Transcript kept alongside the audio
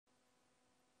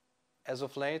As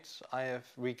of late, I have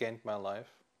regained my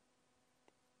life.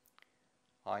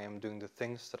 I am doing the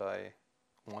things that I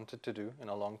wanted to do in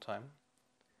a long time.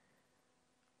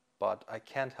 But I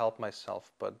can't help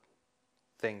myself but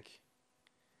think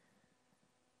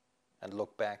and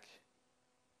look back.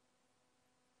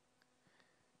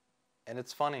 And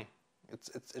it's funny.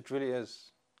 It really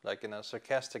is. Like in a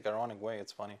sarcastic, ironic way,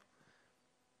 it's funny.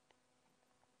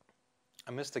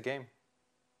 I missed the game.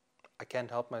 I can't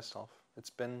help myself. It's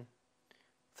been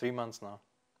 3 months now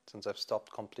since I've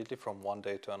stopped completely from one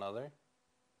day to another.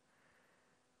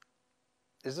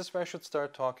 Is this where I should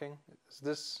start talking? Is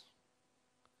this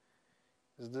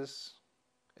is this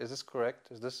is this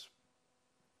correct? Is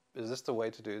this the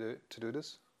way to do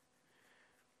this?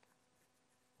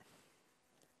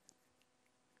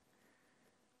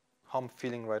 How I'm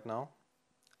feeling right now?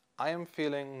 I am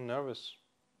feeling nervous.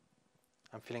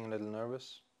 I'm feeling a little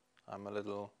nervous. I'm a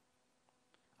little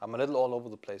all over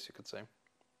the place, you could say.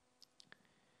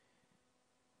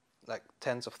 Like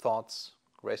tens of thoughts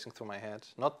racing through my head.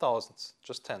 Not thousands,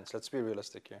 just tens. Let's be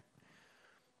realistic here.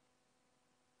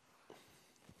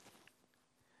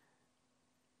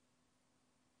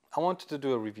 I wanted to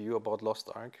do a review about Lost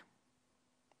Ark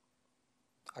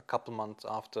a couple months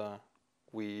after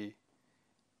we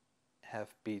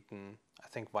have beaten, I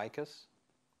think, Vicus.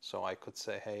 So I could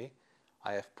say, hey,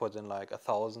 I have put in like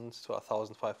 1,000 to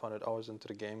 1,500 hours into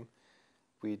the game.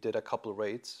 We did a couple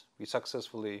raids. We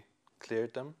successfully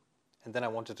cleared them. And then I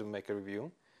wanted to make a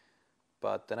review.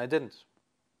 But then I didn't.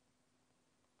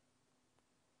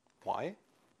 Why?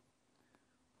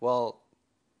 Well,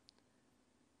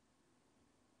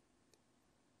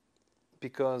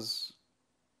 because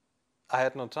I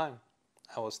had no time.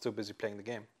 I was too busy playing the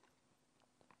game.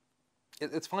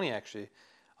 It's funny actually.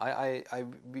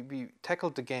 We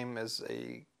tackled the game as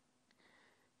a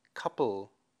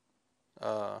couple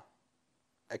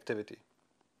activity.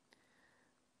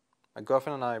 My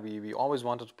girlfriend and I, we always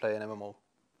wanted to play an MMO.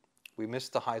 We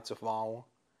missed the heights of WoW.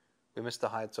 We missed the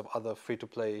heights of other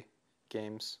free-to-play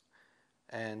games.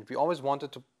 And we always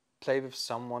wanted to play with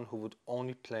someone who would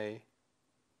only play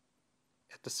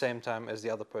at the same time as the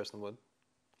other person would.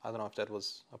 I don't know if that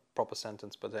was a proper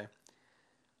sentence, but hey.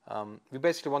 We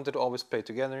basically wanted to always play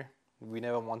together. We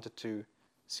never wanted to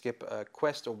skip a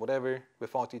quest or whatever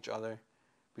without each other.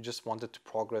 We just wanted to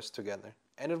progress together.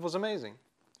 And it was amazing.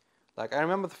 Like, I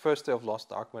remember the first day of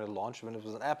Lost Ark when it launched, when it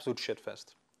was an absolute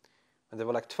shitfest. And there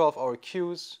were like 12-hour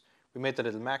queues. We made a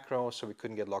little macro so we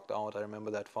couldn't get locked out. I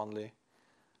remember that fondly.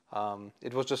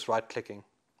 It was just right-clicking.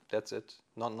 That's it.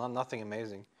 Nothing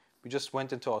amazing. We just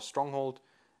went into our stronghold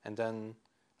and then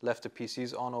left the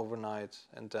PCs on overnight,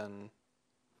 and then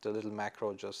the little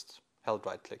macro just held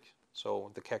right-click.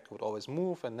 So the character would always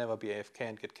move and never be AFK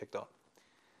and get kicked out.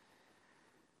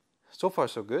 So far,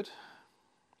 so good.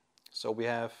 So we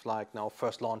have like now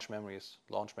first launch memories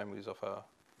of a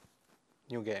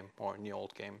new game or new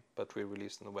old game, but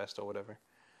re-released in the West or whatever.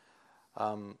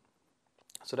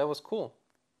 So that was cool.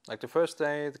 Like the first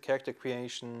day, the character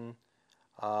creation,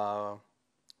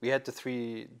 we had the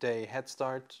 3-day head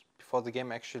start before the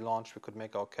game actually launched. We could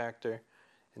make our character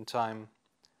in time,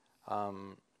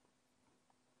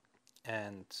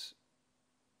 and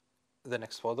then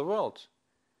explore the world.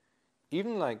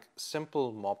 Even like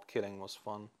simple mob killing was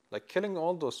fun. Like killing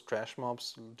all those trash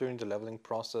mobs during the leveling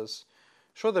process.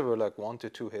 Sure, there were like 1 to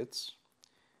 2 hits,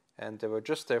 and they were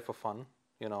just there for fun.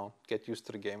 You know, get used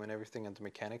to the game and everything and the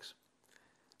mechanics.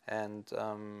 And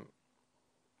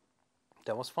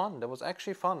that was fun. That was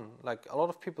actually fun. Like a lot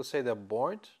of people say they're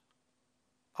bored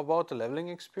about the leveling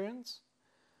experience,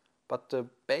 but the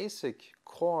basic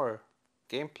core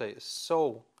gameplay is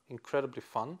so incredibly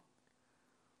fun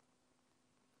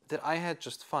that I had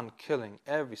just fun killing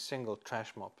every single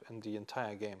trash mob in the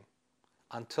entire game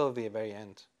until the very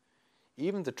end.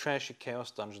 Even the trashy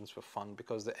chaos dungeons were fun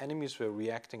because the enemies were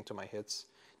reacting to my hits.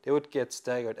 They would get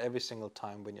staggered every single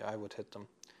time when I would hit them.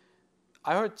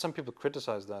 I heard some people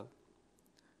criticize that,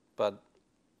 but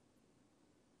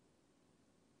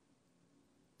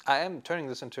I am turning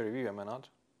this into a review, am I not?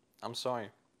 I'm sorry.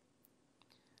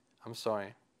 I'm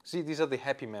sorry. See, these are the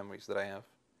happy memories that I have.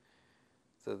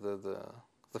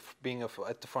 The being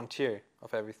at the frontier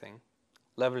of everything,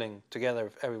 leveling together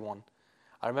with everyone.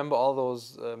 I remember all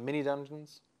those mini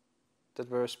dungeons that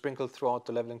were sprinkled throughout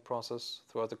the leveling process,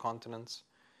 throughout the continents.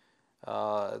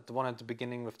 The one at the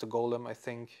beginning with the golem, I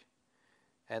think,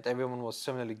 and everyone was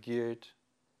similarly geared,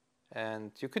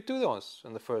 and you could do those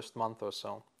in the first month or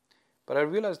so. But I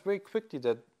realized very quickly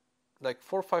that like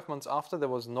 4 or 5 months after, there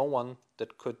was no one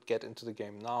that could get into the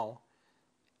game now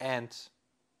and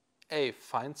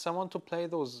find someone to play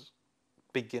those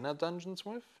beginner dungeons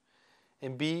with,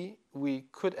 and B, we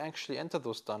could actually enter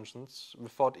those dungeons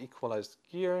without equalized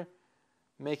gear,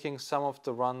 making some of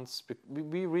the runs.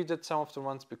 We redid some of the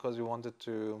runs because we wanted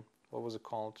to, what was it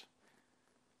called?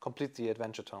 Complete the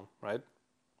adventure tome, right?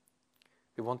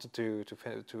 We wanted to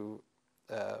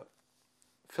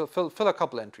fill a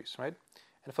couple entries, right?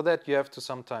 And for that, you have to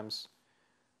sometimes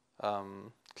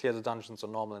clear the dungeons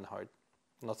on normal and hard.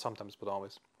 Not sometimes, but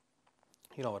always.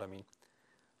 You know what I mean.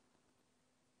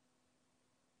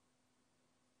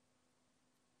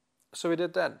 So we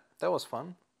did that. That was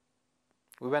fun.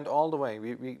 We went all the way.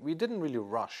 We didn't really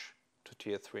rush to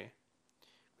tier 3.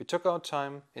 We took our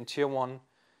time in tier 1,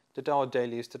 did our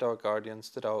dailies, did our guardians,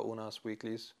 did our unas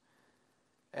weeklies,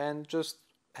 and just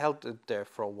held it there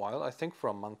for a while, I think for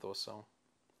a month or so.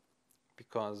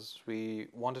 Because we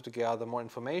wanted to gather more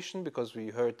information, because we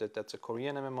heard that that's a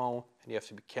Korean MMO and you have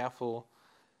to be careful.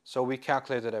 So we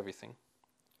calculated everything.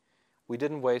 We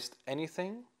didn't waste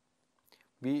anything.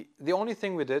 The only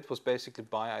thing we did was basically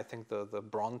buy, I think, the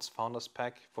bronze founders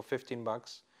pack for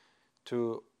 $15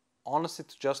 to honestly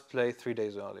to just play 3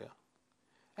 days earlier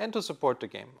and to support the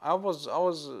game. I was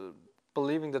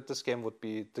believing that this game would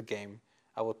be the game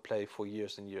I would play for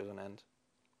years and years on end.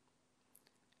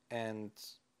 And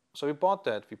so we bought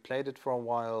that. We played it for a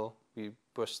while. We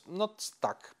were not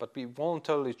stuck, but we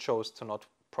voluntarily chose to not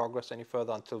progress any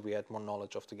further until we had more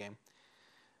knowledge of the game.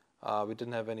 We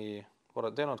didn't have any,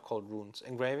 they're not called runes,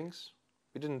 engravings.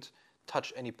 We didn't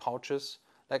touch any pouches.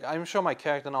 Like, I'm sure my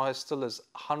character now still has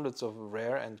hundreds of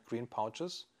rare and green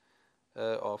pouches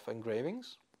of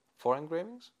engravings, 4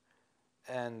 engravings,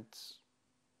 and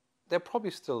they're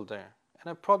probably still there. And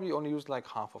I probably only use like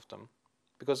half of them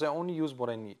because I only use what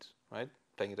I need, right?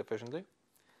 Playing it efficiently.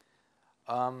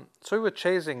 So we were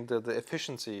chasing the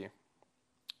efficiency.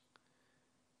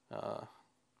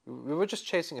 We were just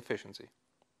chasing efficiency.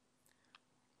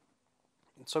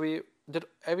 So we did,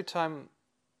 every time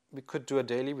we could do a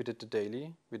daily, we did the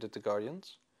daily, we did the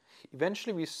guardians.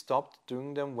 Eventually we stopped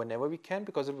doing them whenever we can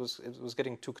because it was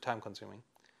getting too time consuming.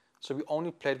 So we only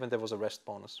played when there was a rest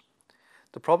bonus.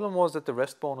 The problem was that the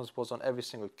rest bonus was on every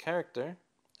single character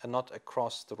and not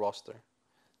across the roster.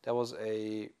 There was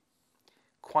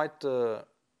quite the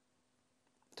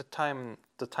time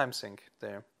sink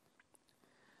there.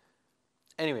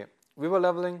 Anyway, we were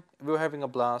leveling, we were having a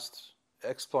blast,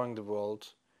 exploring the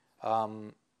world.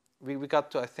 We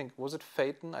got to, I think, was it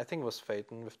Phaeton? I think it was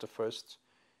Phaeton with the first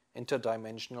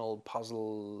interdimensional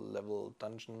puzzle level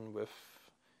dungeon with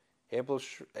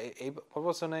what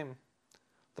was her name?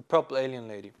 The purple alien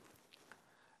lady.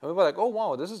 And we were like, oh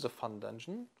wow, this is a fun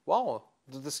dungeon. Wow,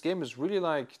 this game is really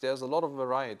like, there's a lot of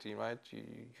variety, right? You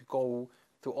go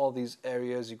through all these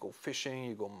areas, you go fishing,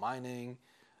 you go mining,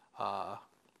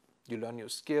 you learn your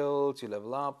skills, you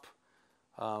level up.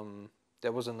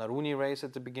 There was a Naruni race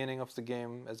at the beginning of the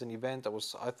game as an event.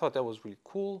 I thought that was really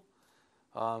cool.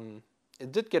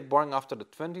 It did get boring after the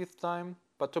 20th time,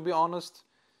 but to be honest,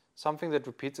 something that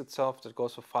repeats itself, that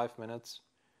goes for 5 minutes,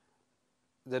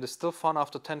 that is still fun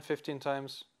after 10, 15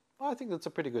 times, well, I think that's a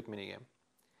pretty good minigame.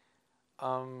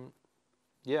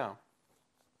 Yeah.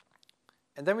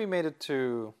 And then we made it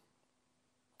to,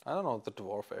 I don't know, the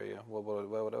dwarf area,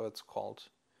 whatever it's called.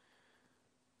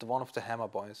 The one of the hammer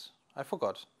boys. I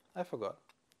forgot.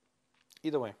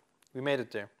 Either way, we made it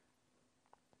there.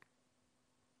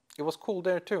 It was cool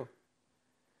there too.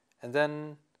 And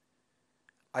then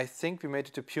I think we made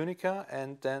it to Punica,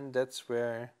 and then that's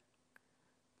where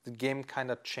the game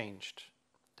kind of changed.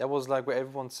 That was like where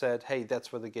everyone said, hey,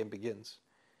 that's where the game begins.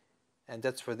 And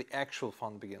that's where the actual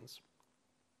fun begins.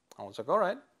 I was like,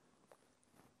 alright,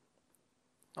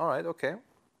 okay.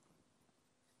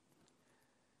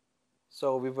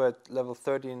 So we were at level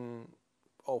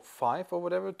 1305 or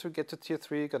whatever to get to tier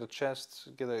 3, got a chest,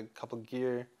 get a couple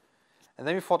gear. And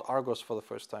then we fought Argos for the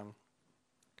first time.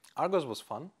 Argos was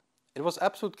fun. It was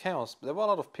absolute chaos. There were a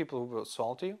lot of people who were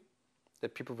salty,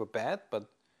 that people were bad, but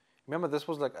remember this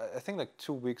was like, I think like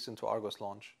 2 weeks into Argos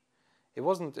launch. It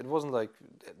wasn't like,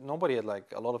 nobody had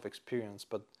like a lot of experience,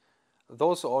 but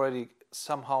those who already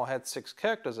somehow had 6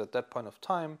 characters at that point of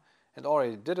time and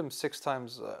already did them 6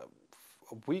 times a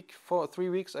week for 3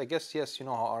 weeks, I guess, yes, you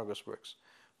know how Argos works.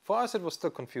 For us, it was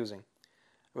still confusing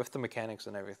with the mechanics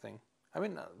and everything. I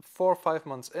mean, 4 or 5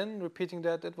 months in, repeating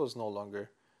that, it was no longer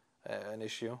an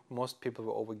issue. Most people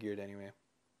were overgeared anyway.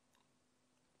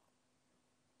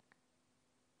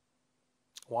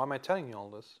 Why am I telling you all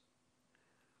this?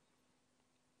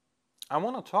 I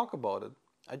want to talk about it.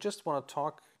 I just want to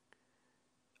talk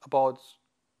about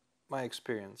my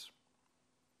experience.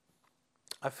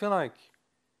 I feel like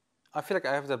I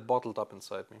have that bottled up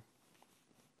inside me.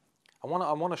 I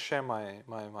want to share my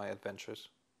adventures.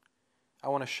 I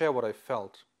want to share what I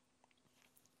felt.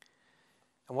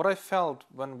 And what I felt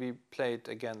when we played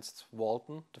against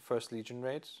Walton, the first Legion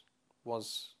raid,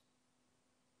 was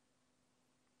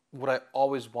what I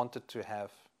always wanted to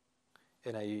have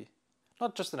in a,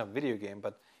 not just in a video game,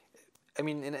 but I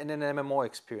mean in an MMO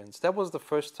experience. That was the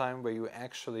first time where you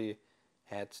actually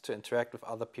had to interact with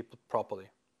other people properly.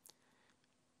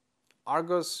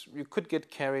 Argos, you could get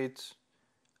carried.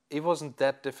 It wasn't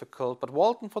that difficult, but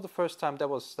Walton for the first time, that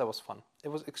was fun. It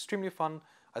was extremely fun.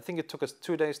 I think it took us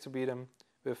 2 days to beat him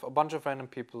with a bunch of random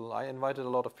people. I invited a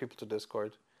lot of people to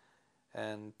Discord,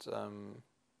 and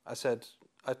I said,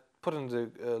 I put in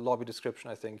the lobby description,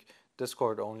 I think,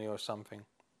 Discord only or something,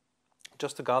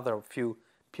 just to gather a few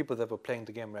people that were playing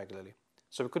the game regularly,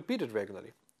 so we could beat it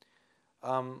regularly.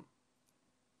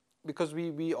 Because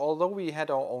we although we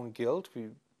had our own guild, we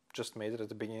just made it at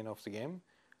the beginning of the game.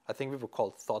 I think we were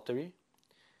called Thoughthery.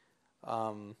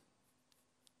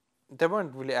 They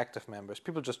weren't really active members.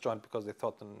 People just joined because they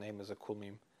thought the name is a cool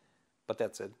meme, but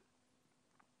that's it.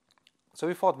 So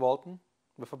we fought Walton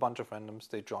with a bunch of randoms.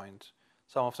 They joined.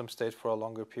 Some of them stayed for a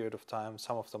longer period of time.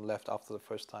 Some of them left after the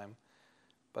first time.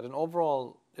 But in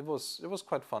overall, it was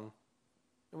quite fun.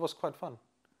 It was quite fun.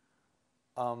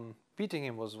 Beating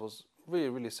him was really,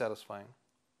 really satisfying.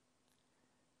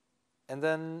 And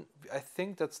then I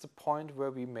think that's the point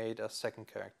where we made a second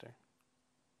character.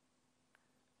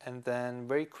 And then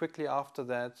very quickly after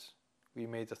that, we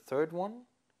made a third one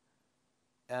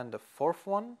and a fourth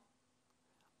one.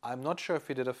 I'm not sure if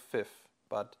we did a fifth,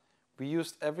 but we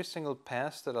used every single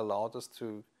pass that allowed us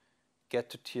to get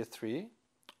to tier 3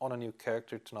 on a new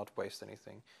character to not waste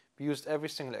anything. We used every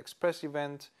single express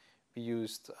event. We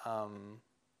used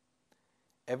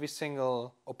every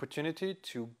single opportunity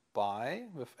to buy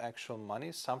with actual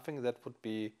money something that would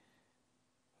be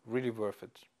really worth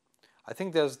it. I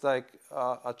think there's like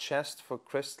a chest for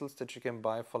crystals that you can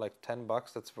buy for like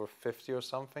 $10 that's worth 50 or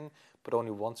something, but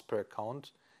only once per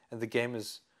account. And the game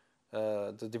is,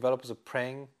 the developers are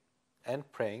praying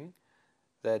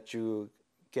that you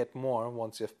get more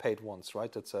once you've paid once,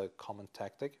 right? That's a common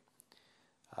tactic.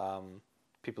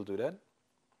 People do that.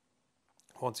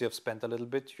 Once you have spent a little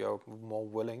bit, you're more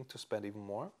willing to spend even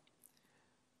more.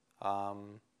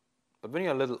 But when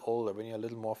you're a little older, when you're a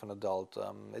little more of an adult,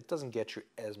 it doesn't get you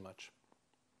as much.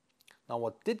 Now,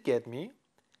 what did get me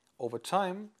over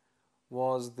time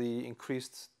was the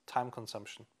increased time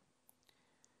consumption.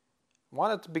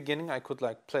 While at the beginning I could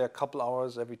like play a couple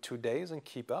hours every 2 days and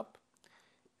keep up,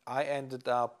 I ended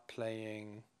up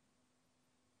playing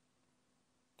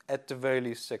at the very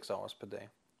least 6 hours per day.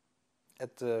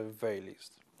 At the very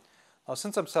least. Now,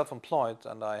 since I'm self-employed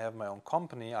and I have my own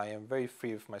company, I am very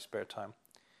free with my spare time.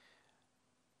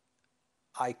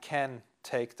 I can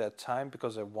take that time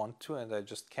because I want to, and I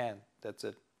just can. That's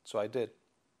it. So I did.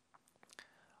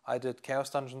 I did Chaos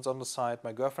Dungeons on the side.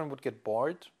 My girlfriend would get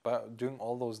bored by doing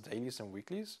all those dailies and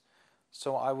weeklies,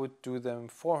 so I would do them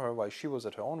for her while she was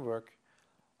at her own work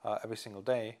every single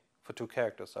day for 2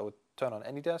 characters. I would turn on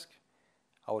AnyDesk,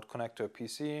 I would connect to a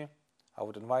PC, I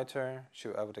would invite her,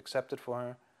 I would accept it for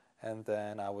her, and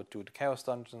then I would do the Chaos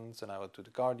Dungeons and I would do the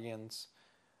Guardians.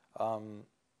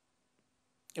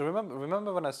 You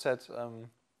remember when I said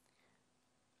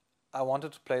I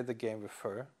wanted to play the game with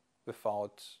her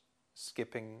without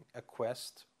skipping a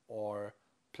quest or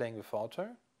playing without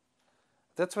her?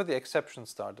 That's where the exception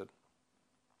started.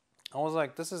 I was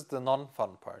like, this is the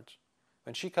non-fun part.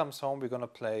 When she comes home, we're going to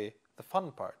play the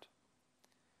fun part.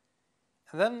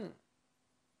 And then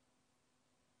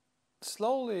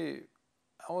slowly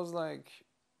I was like,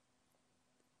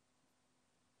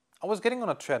 I was getting on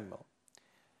a treadmill.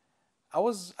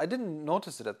 I didn't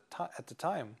notice it at the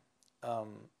time.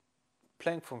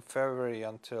 Playing from February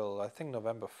until I think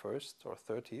November 1st or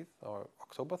 30th or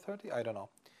October 30th, I don't know.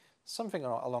 Something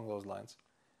along those lines.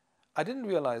 I didn't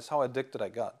realize how addicted I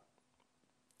got.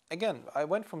 Again, I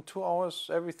went from 2 hours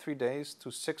every 3 days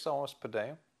to 6 hours per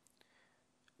day.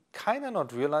 Kind of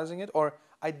not realizing it, or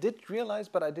I did realize,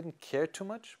 but I didn't care too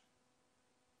much.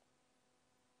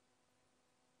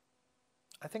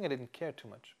 I think I didn't care too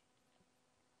much.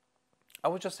 I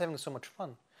was just having so much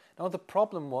fun. Now the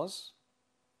problem was,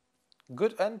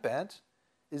 good and bad,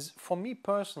 is for me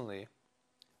personally,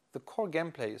 the core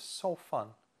gameplay is so fun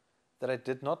that I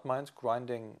did not mind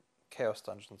grinding Chaos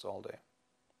Dungeons all day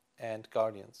and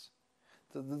Guardians.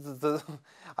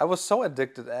 I was so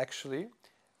addicted actually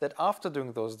that after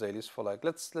doing those dailies for like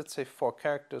let's say 4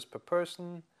 characters per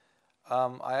person,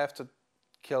 I have to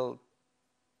kill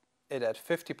it at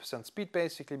 50% speed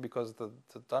basically because the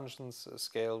dungeons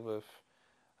scale with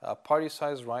party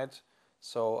size, right?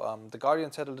 So the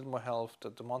Guardians had a little more health,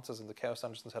 the monsters in the Chaos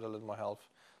Dungeons had a little more health.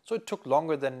 So it took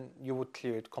longer than you would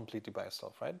clear it completely by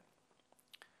yourself, right?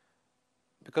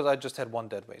 Because I just had one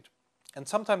dead weight. And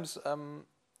sometimes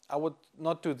I would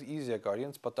not do the easier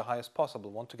guardians, but the highest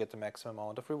possible one to get the maximum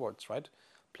amount of rewards, right?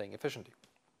 Playing efficiently.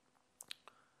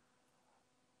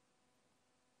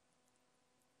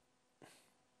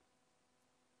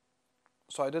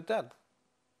 So I did that.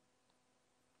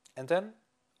 And then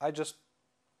I just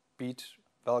beat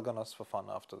Velganos for fun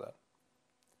after that.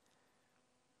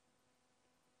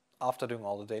 After doing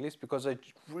all the dailies, because I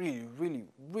really, really,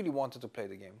 really wanted to play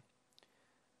the game.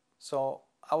 So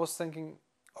I was thinking,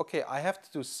 okay, I have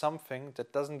to do something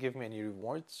that doesn't give me any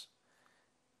rewards,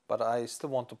 but I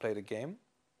still want to play the game,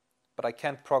 but I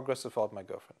can't progress without my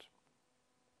girlfriend.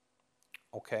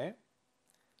 Okay,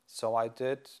 so I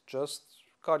did just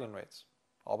Guardian raids,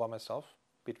 all by myself,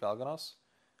 beat Velganos.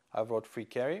 I wrote free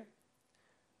carry.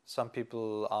 Some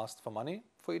people asked for money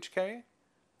for each carry.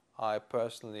 I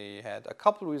personally had a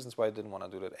couple of reasons why I didn't want to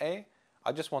do that. A,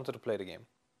 I just wanted to play the game.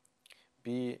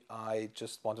 B, I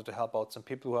just wanted to help out some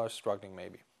people who are struggling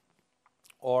maybe,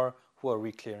 or who are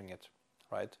re-clearing it,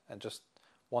 right? And just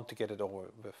want to get it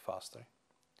over with faster.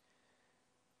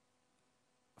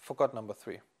 Forgot number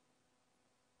 3.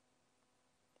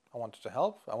 I wanted to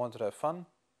help, I wanted to have fun.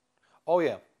 Oh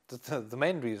yeah, the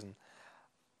main reason.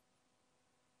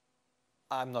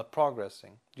 I'm not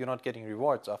progressing. You're not getting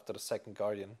rewards after the second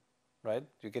Guardian, right?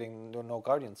 You're getting no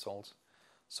Guardian souls.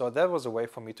 So that was a way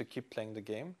for me to keep playing the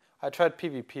game. I tried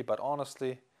PvP, but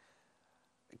honestly,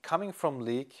 coming from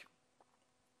League,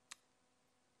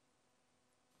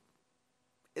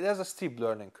 there's a steep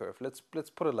learning curve. Let's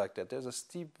put it like that. There's a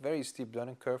steep, very steep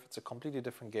learning curve. It's a completely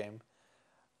different game.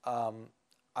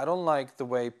 I don't like the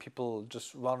way people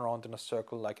just run around in a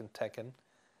circle like in Tekken.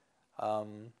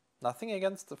 Nothing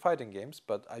against the fighting games,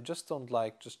 but I just don't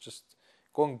like just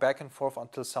going back and forth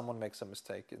until someone makes a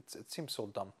mistake. It seems so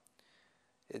dumb.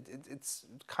 It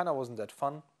kind of wasn't that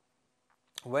fun.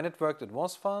 When it worked, it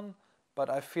was fun, but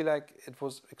I feel like it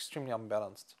was extremely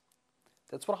unbalanced.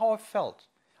 That's how I felt.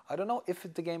 I don't know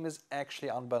if the game is actually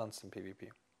unbalanced in PvP.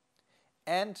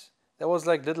 And there was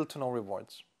like little to no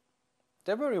rewards.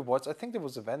 There were rewards. I think there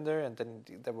was a vendor, and then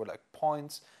there were like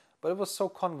points, but it was so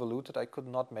convoluted I could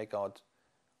not make out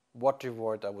what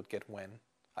reward I would get when.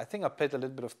 I think I played a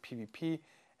little bit of PvP,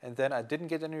 and then I didn't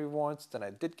get any rewards, then I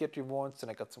did get rewards, then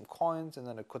I got some coins, and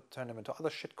then I could turn them into other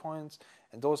shit coins,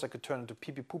 and those I could turn into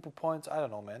pee-pee-poo-poo points. I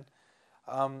don't know, man.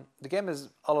 The game is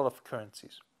a lot of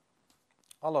currencies.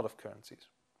 A lot of currencies.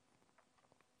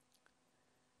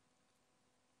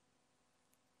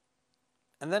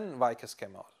 And then Vicus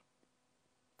came out.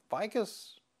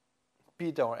 Vicus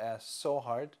beat our ass so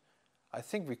hard, I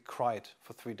think we cried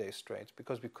for 3 days straight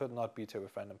because we could not beat her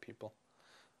with random people.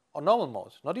 On normal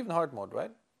mode, not even hard mode,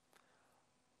 right?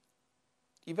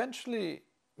 Eventually,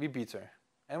 we beat her,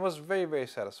 and it was very, very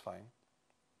satisfying.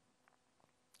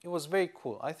 It was very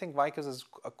cool. I think Vicus is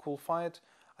a cool fight.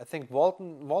 I think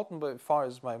Walton by far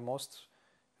is my most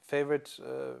favorite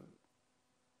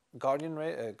Guardian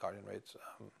raid.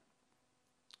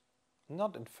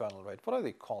 Not Infernal raid. What are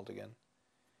they called again?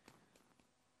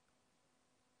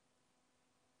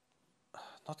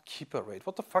 Not Keeper raid.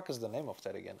 What the fuck is the name of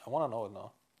that again? I want to know it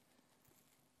now.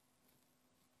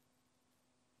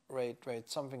 Raid,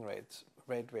 something raid.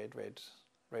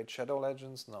 Raid Shadow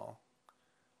Legends? No.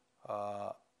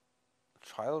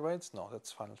 Trial raids? No,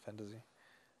 that's Final Fantasy.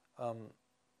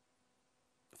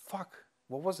 Fuck.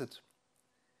 What was it?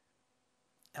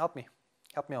 Help me.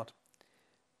 Help me out.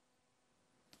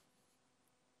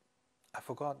 I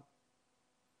forgot.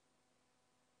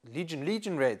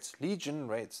 Legion raids. Legion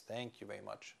raids. Thank you very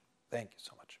much. Thank you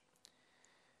so much.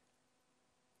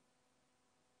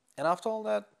 And after all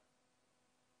that,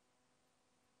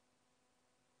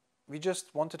 we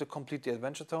just wanted to complete the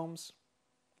adventure tomes.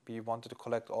 We wanted to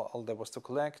collect all there was to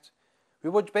collect. We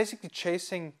were basically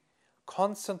chasing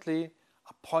constantly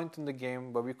a point in the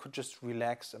game where we could just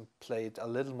relax and play it a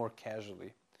little more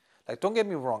casually. Like, don't get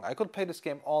me wrong, I could play this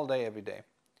game all day, every day,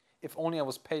 if only I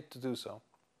was paid to do so.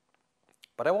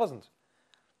 But I wasn't.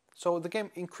 So the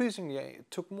game increasingly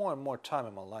took more and more time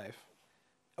in my life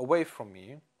away from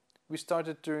me. We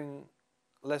started doing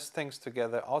less things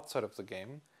together outside of the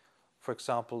game. For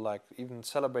example, like even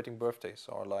celebrating birthdays,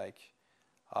 or like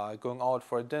going out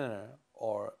for a dinner,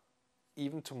 or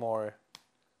even to more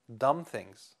dumb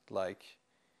things like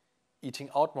eating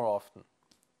out more often,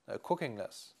 cooking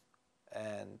less.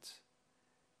 And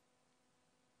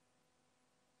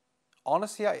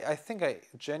honestly, I think I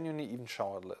genuinely even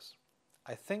showered less.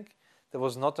 I think there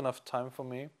was not enough time for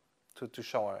me to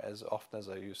shower as often as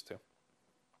I used to.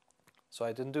 So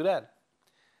I didn't do that.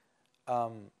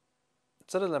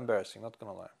 It's a little embarrassing, not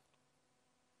gonna lie.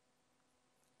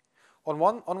 On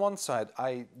one side,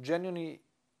 I genuinely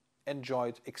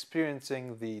enjoyed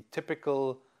experiencing the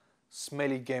typical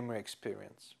smelly gamer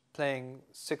experience, playing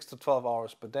 6 to 12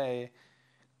 hours per day,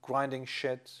 grinding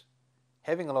shit,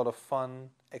 having a lot of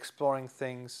fun, exploring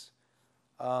things,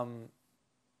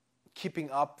 keeping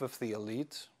up with the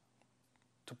elite,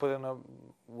 to put it in a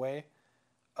way.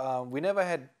 We never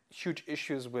had huge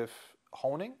issues with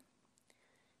honing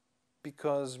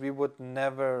because we would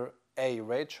never A,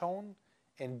 rage hone,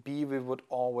 and B, we would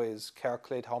always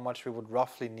calculate how much we would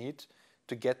roughly need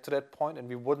to get to that point, and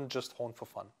we wouldn't just hone for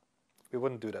fun. We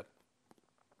wouldn't do that.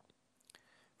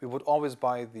 We would always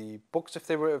buy the books if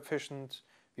they were efficient.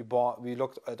 We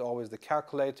looked at always the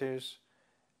calculators,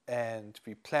 and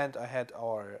we planned ahead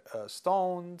our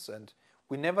stones, and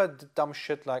we never did dumb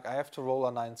shit like I have to roll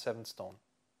a 9/7 stone.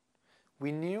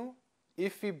 We knew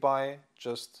if we buy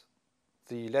just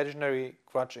the legendary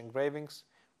grudge engravings,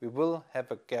 we will have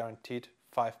a guaranteed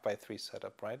 5x3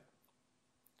 setup, right?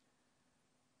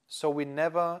 So we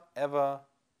never ever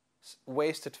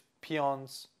wasted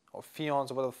peons or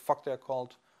fions or whatever the fuck they're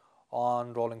called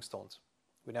on rolling stones.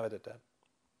 We never did that.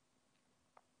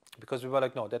 Because we were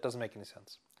like, no, that doesn't make any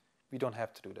sense. We don't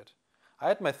have to do that. I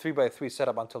had my 3x3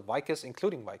 setup until Vicus,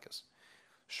 including Vicus.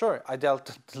 Sure, I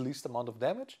dealt the least amount of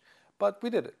damage, but we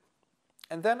did it.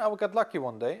 And then I got lucky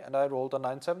one day and I rolled a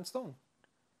 9/7 stone.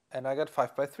 And I got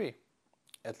 5x3,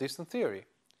 at least in theory.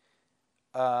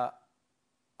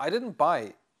 I didn't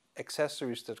buy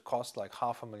accessories that cost like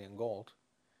 500,000 gold.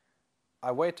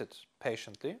 I waited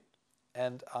patiently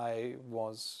and I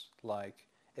was like,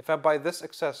 if I buy this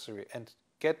accessory and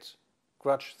get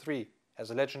Grudge 3 as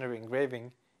a legendary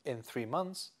engraving in 3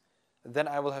 months, then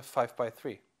I will have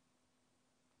 5x3.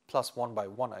 Plus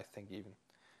 1x1, I think even.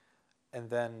 And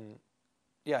then,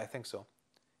 yeah, I think so.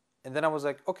 And then I was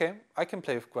like, okay, I can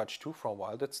play with Grudge 2 for a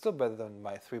while. That's still better than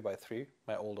my 3x3,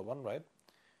 my older one, right?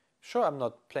 Sure, I'm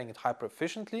not playing it hyper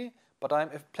efficiently, but I'm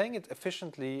playing it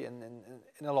efficiently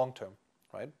in a long term,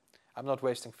 right? I'm not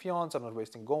wasting fions, I'm not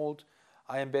wasting gold.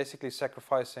 I am basically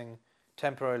sacrificing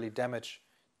temporarily damage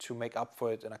to make up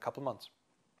for it in a couple months.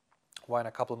 Why in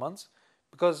a couple months?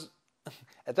 Because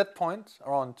at that point,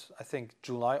 around I think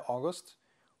July, August,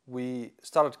 we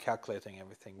started calculating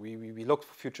everything. We looked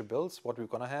for future builds, what we're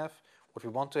gonna have, what we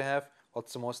want to have,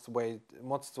 what's the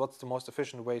most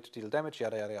efficient way to deal damage,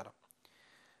 yada yada yada.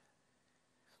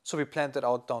 So we planned it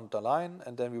out down the line,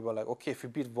 and then we were like, okay, if we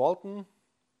beat Walton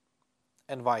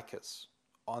and Vicus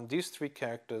on these 3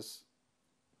 characters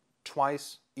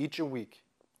twice each a week,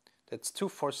 that's 2,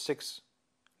 4, 6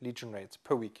 Legion raids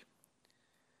per week.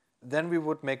 Then we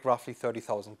would make roughly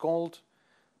 30,000 gold.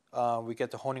 We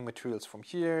get the honing materials from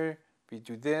here. We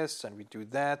do this and we do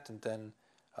that, and then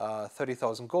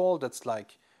 30,000 gold. That's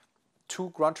like 2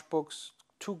 grudge books,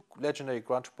 2 legendary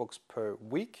grudge books per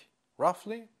week,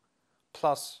 roughly,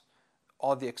 plus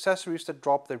all the accessories that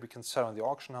drop that we can sell in the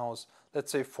auction house.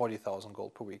 Let's say 40,000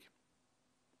 gold per week.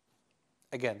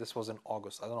 Again, this was in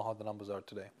August. I don't know how the numbers are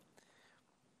today.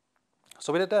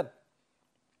 So we did that.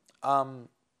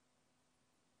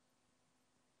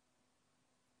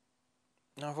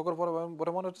 I forgot what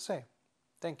I wanted to say.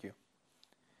 Thank you.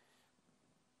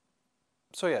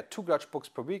 So yeah, 2 grudge books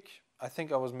per week. I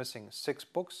think I was missing 6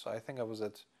 books. I think I was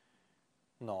at...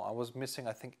 No, I was missing,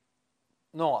 I think...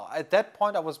 No, at that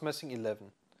point I was missing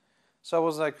 11. So I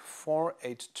was like 4,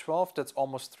 8, 12. That's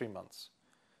almost 3 months.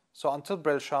 So until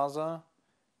Belshazzar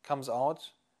comes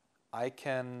out, I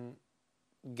can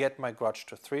get my grudge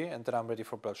to 3, and then I'm ready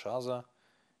for Belshazzar.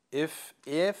 If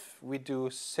we do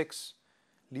 6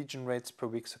 Legion raids per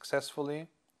week successfully,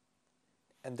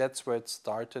 and that's where it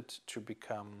started to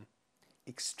become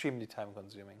extremely time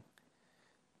consuming.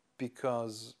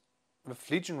 Because with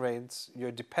Legion raids,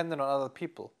 you're dependent on other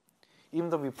people. Even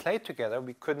though we played together,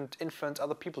 we couldn't influence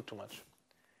other people too much.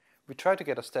 We tried to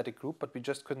get a static group, but we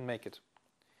just couldn't make it.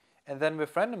 And then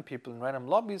with random people in random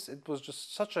lobbies, it was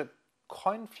just such a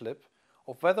coin flip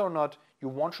of whether or not you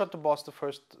one-shot the boss the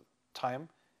first time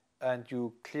and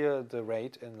you clear the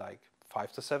raid in like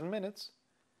 5 to 7 minutes,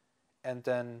 and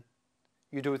then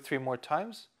you do it 3 more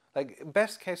times. Like,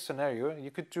 best case scenario,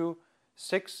 you could do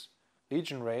 6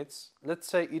 Legion raids. Let's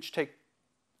say each take,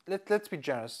 let's be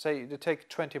generous, say they take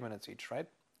 20 minutes each, right?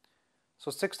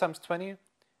 So 6 times 20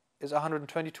 is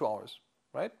 122 hours,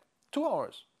 right? 2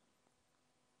 hours.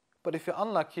 But if you're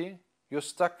unlucky, you're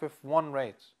stuck with 1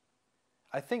 raid.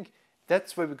 I think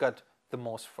that's where we got the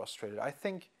most frustrated. I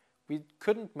think we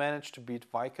couldn't manage to beat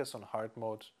Vicus on hard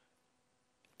mode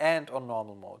and on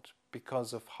normal mode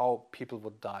because of how people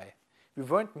would die. We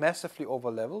weren't massively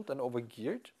overleveled and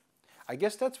overgeared. I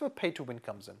guess that's where pay to win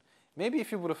comes in. Maybe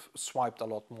if you would have swiped a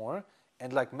lot more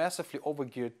and like massively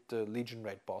overgeared the Legion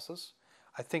raid bosses,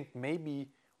 I think maybe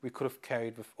we could have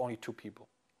carried with only 2 people.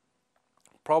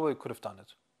 Probably could have done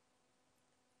it.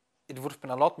 It would have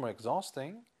been a lot more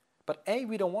exhausting, but A,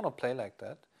 we don't want to play like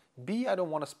that. B, I don't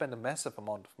want to spend a massive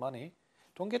amount of money.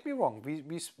 Don't get me wrong,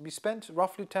 we spent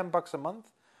roughly $10 a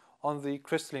month on the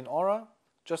Crystalline Aura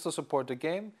just to support the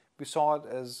game. We saw it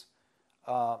as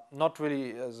not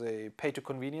really as a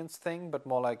pay-to-convenience thing, but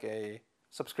more like a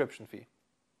subscription fee.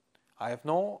 I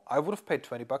would have paid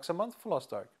 $20 a month for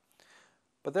Lost Ark.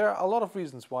 But there are a lot of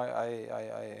reasons why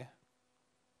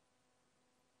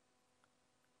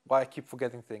I keep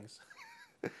forgetting things.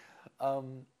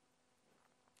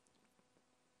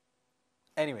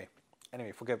 Anyway,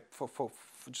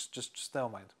 just never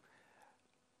mind.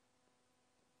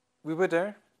 We were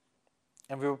there,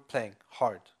 and we were playing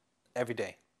hard every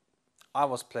day. I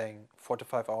was playing 4 to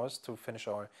 5 hours to finish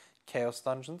our Chaos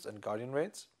Dungeons and Guardian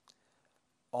raids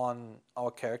on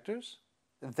our characters.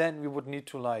 Then we would need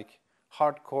to like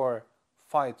hardcore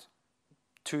fight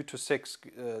 2 to 6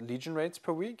 Legion raids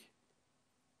per week.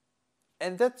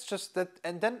 And that's just that.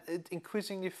 And then it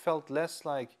increasingly felt less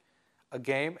like a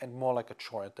game and more like a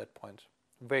chore at that point.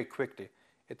 Very quickly.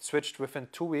 It switched within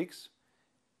 2 weeks.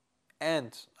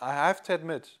 And I have to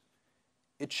admit,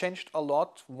 it changed a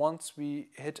lot once we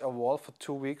hit a wall for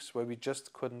 2 weeks where we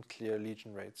just couldn't clear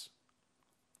Legion raids.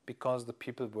 Because the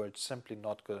people were simply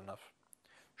not good enough.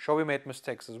 Sure, we made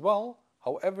mistakes as well.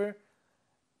 However,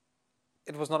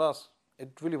 it was not us.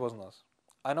 It really wasn't us.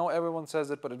 I know everyone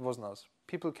says it, but it wasn't us.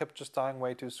 People kept just dying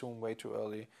way too soon, way too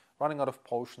early, running out of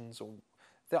potions, or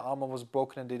their armor was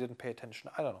broken and they didn't pay attention.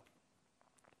 I don't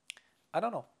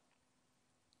know.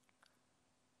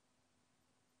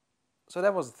 So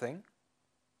that was the thing.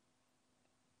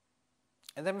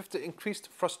 And then with the increased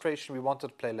frustration, we wanted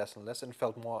to play less and less, and it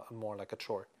felt more and more like a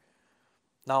chore.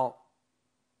 Now,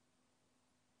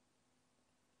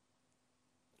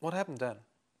 what happened then?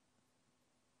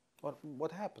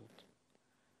 What happened?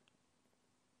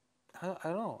 I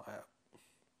don't know.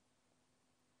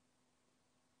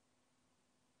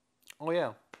 Oh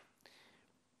yeah.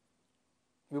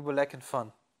 We were lacking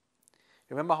fun.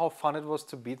 Remember how fun it was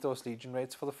to beat those Legion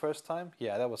raids for the first time?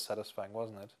 Yeah, that was satisfying,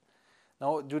 wasn't it?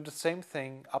 Now, do the same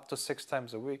thing up to 6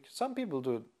 times a week. Some people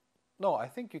do it. No, I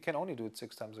think you can only do it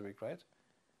 6 times a week, right?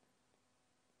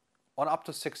 On up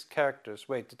to 6 characters.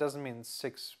 Wait, it doesn't mean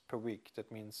 6 per week.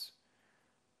 That means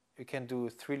you can do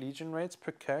 3 Legion raids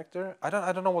per character. I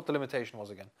don't know what the limitation was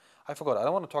again. I forgot. I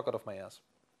don't want to talk out of my ass.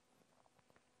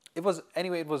 It was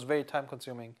very time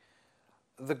consuming.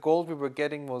 The gold we were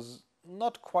getting was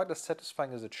not quite as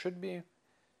satisfying as it should be,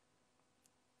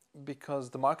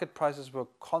 because the market prices were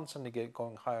constantly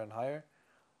going higher and higher.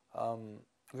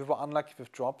 We were unlucky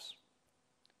with drops.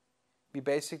 We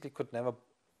basically could never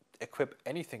equip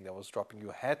anything that was dropping.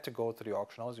 You had to go to the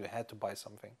auction house, you had to buy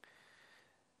something.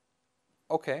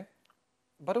 Okay,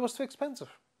 but it was too expensive.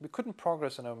 We couldn't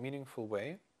progress in a meaningful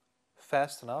way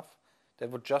fast enough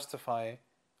that would justify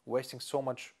wasting so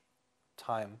much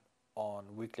time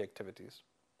on weekly activities.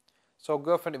 So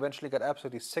girlfriend eventually got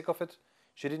absolutely sick of it.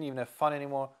 She didn't even have fun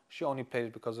anymore. She only played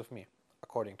it because of me,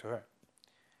 according to her.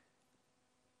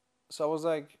 So I was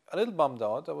like a little bummed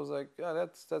out. I was like, yeah,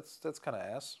 that's kind of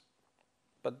ass.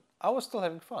 But I was still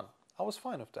having fun. I was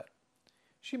fine with that.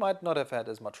 She might not have had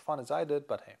as much fun as I did,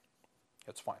 but hey,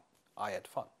 it's fine. I had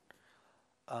fun.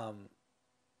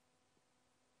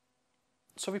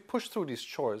 So we pushed through these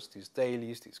chores, these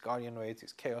dailies, these Guardian raids,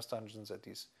 these Chaos Dungeons, at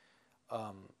these,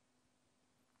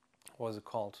 what is it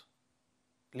called?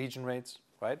 Legion raids,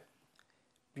 right?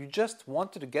 We just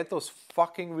wanted to get those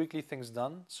fucking weekly things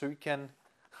done so we can,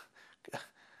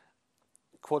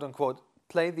 quote unquote,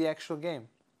 play the actual game.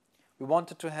 We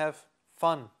wanted to have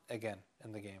fun again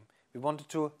in the game. We wanted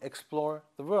to explore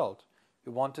the world.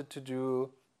 We wanted to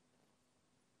do,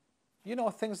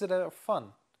 things that are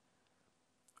fun.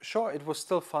 Sure, it was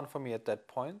still fun for me at that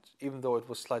point, even though it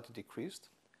was slightly decreased.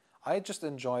 I just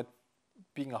enjoyed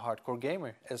being a hardcore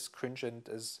gamer, as cringe and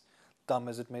as dumb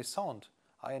as it may sound.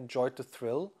 I enjoyed the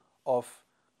thrill of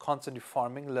constantly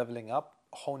farming, leveling up,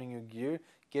 honing your gear,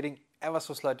 getting ever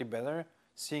so slightly better,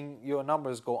 seeing your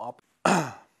numbers go up.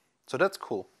 So that's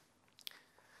cool.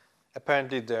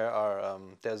 Apparently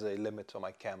there's a limit on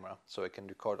my camera, so I can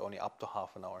record only up to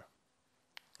half an hour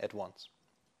at once.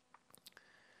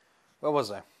 Where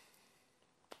was I?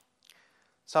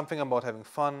 Something about having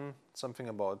fun, something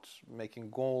about making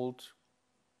gold.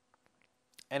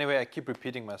 Anyway, I keep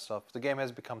repeating myself. The game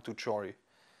has become too chory.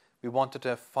 We wanted to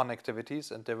have fun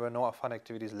activities, and there were no fun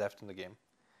activities left in the game.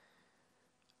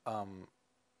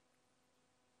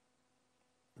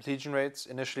 Legion raids,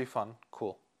 initially fun,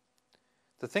 cool.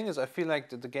 The thing is, I feel like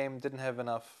the game didn't have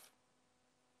enough.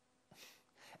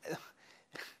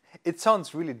 It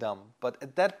sounds really dumb, but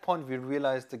at that point we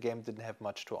realized the game didn't have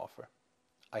much to offer,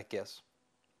 I guess.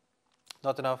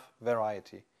 Not enough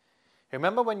variety.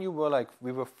 Remember when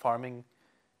we were farming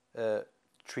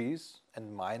trees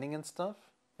and mining and stuff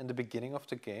in the beginning of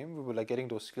the game? We were like getting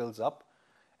those skills up,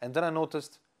 and then I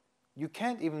noticed you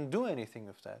can't even do anything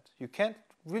with that. You can't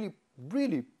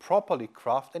really properly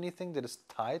craft anything that is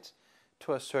tied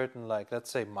to a certain, like,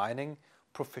 let's say, mining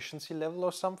proficiency level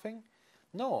or something.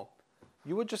 No,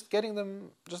 you were just getting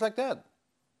them just like that.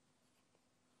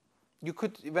 You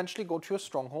could eventually go to your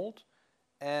stronghold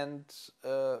and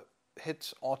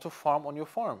hit auto farm on your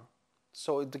farm.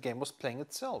 So the game was playing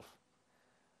itself.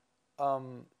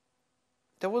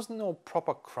 There was no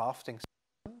proper crafting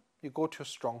system. You go to your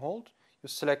stronghold, you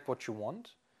select what you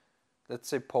want. Let's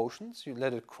say potions, you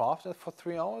let it craft it for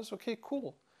 3 hours. Okay,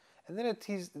 cool. And then it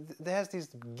has these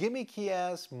gimmicky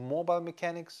ass mobile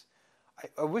mechanics.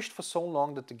 I wished for so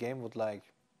long that the game would like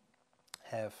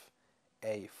have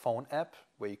a phone app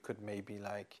where you could maybe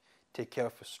like take care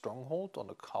of a stronghold on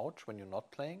the couch when you're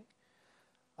not playing.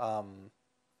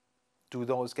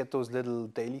 Get those little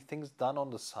daily things done on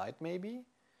the side maybe,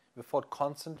 without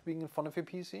constantly being in front of your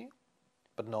PC.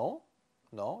 But no,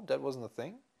 that wasn't a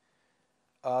thing.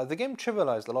 The game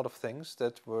trivialized a lot of things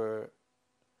that were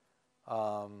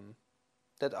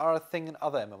that are a thing in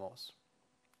other MMOs,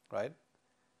 right?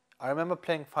 I remember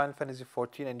playing Final Fantasy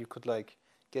XIV and you could like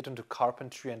get into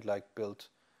carpentry and like build,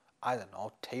 I don't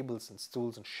know, tables and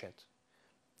stools and shit.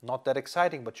 Not that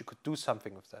exciting, but you could do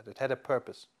something with that. It had a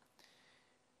purpose.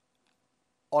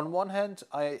 On one hand,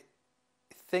 I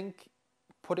think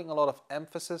putting a lot of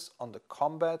emphasis on the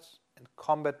combat and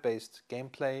combat-based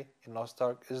gameplay in Lost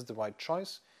Ark is the right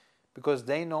choice, because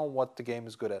they know what the game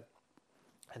is good at.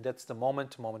 And that's the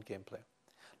moment-to-moment gameplay.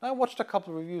 Now, I watched a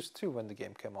couple of reviews too when the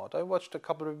game came out. I watched a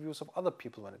couple of reviews of other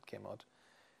people when it came out.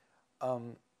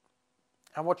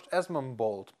 I watched Esmond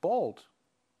Bald. Bald.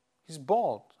 He's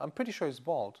bald. I'm pretty sure he's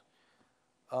bald.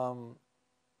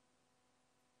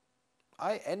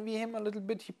 I envy him a little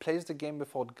bit. He plays the game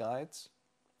without guides,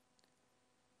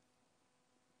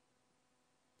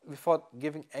 without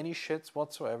giving any shits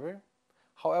whatsoever.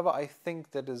 However, I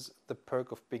think that is the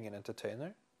perk of being an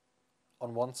entertainer,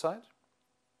 on one side.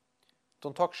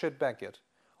 Don't talk shit back yet.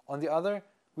 On the other,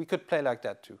 we could play like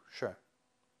that too, sure.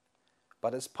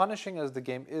 But as punishing as the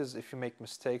game is if you make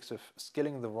mistakes of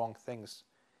skilling the wrong things,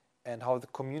 and how the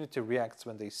community reacts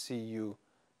when they see you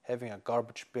having a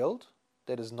garbage build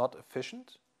that is not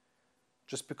efficient,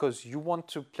 just because you want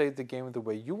to play the game the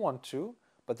way you want to,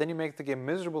 but then you make the game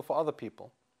miserable for other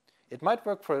people. It might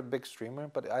work for a big streamer,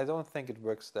 but I don't think it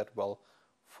works that well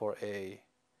for a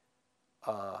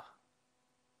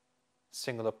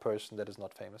singular person that is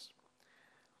not famous.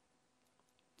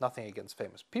 Nothing against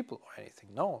famous people or anything.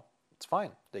 No, it's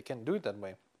fine. They can do it that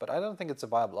way. But I don't think it's a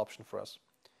viable option for us.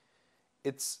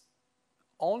 It's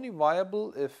only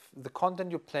viable if the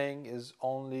content you're playing is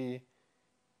only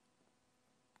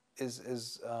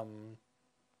is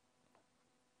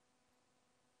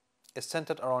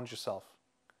centered around yourself.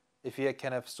 If you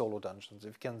can have solo dungeons,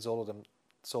 if you can solo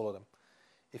them.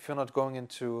 If you're not going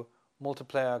into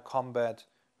multiplayer combat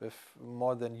with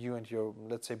more than you and your,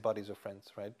 let's say, buddies or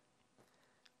friends, right?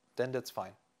 Then that's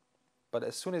fine. But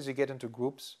as soon as you get into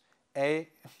groups, A,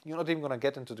 you're not even going to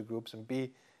get into the groups, and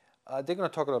B, they're going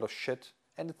to talk a lot of shit,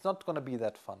 and it's not going to be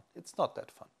that fun. It's not that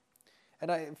fun.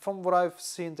 And from what I've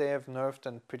seen, they have nerfed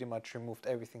and pretty much removed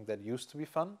everything that used to be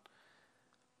fun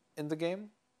in the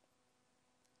game.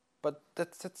 But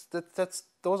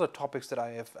those are topics that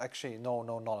I have actually no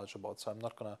knowledge about, so I'm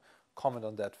not going to comment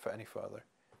on that for any further.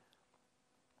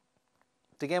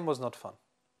 The game was not fun.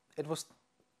 It was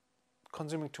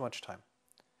consuming too much time.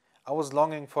 I was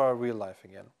longing for a real life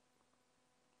again.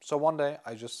 So one day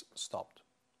I just stopped.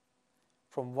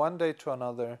 From one day to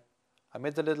another, I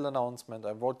made a little announcement.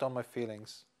 I wrote down my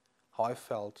feelings, how I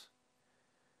felt.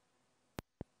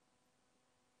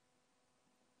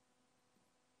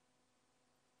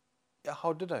 Yeah,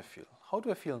 how did I feel? How do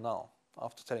I feel now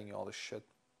after telling you all this shit?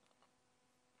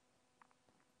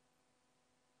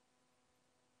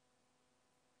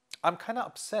 I'm kind of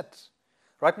upset.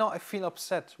 Right now I feel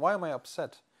upset. Why am I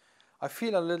upset? I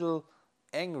feel a little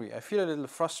angry. I feel a little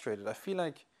frustrated. I feel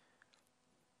like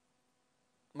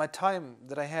my time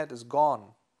that I had is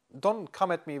gone. Don't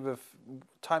come at me with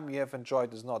time you have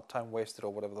enjoyed is not time wasted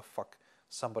or whatever the fuck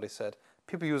somebody said.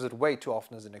 People use it way too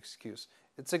often as an excuse.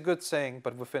 It's a good saying,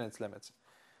 but within its limits.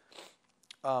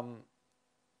 I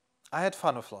had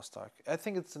fun with Lost Ark. I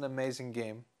think it's an amazing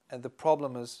game, And the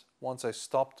problem is, once I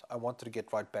stopped, I wanted to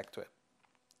get right back to it.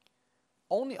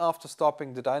 Only after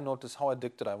stopping did I notice how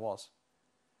addicted I was.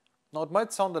 Now, it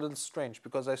might sound a little strange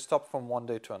because I stopped from one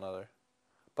day to another,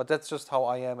 but that's just how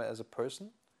I am as a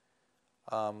person.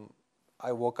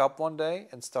 I woke up one day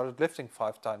and started lifting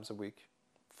 5 times a week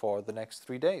for the next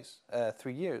 3 days,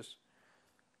 3 years.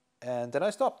 And then I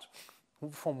stopped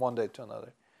from one day to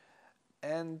another.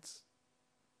 And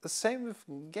the same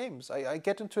with games. I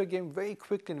get into a game very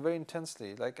quickly and very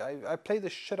intensely. Like, I play the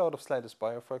shit out of Slay the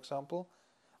Spire, for example.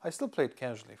 I still play it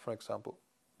casually, for example.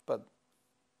 But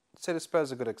Slay the Spire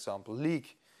is a good example.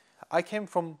 League. I came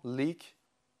from League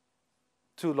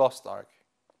to Lost Ark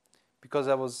because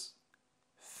I was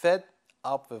fed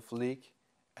up with League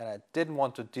and I didn't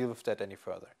want to deal with that any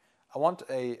further. I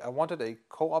wanted a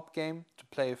co-op game to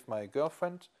play with my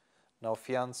girlfriend, now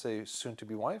fiance, soon to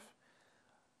be wife.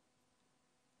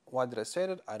 Why did I say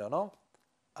that? I don't know.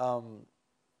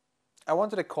 I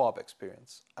wanted a co-op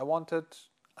experience. I wanted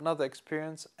another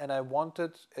experience, and I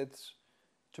wanted it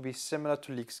to be similar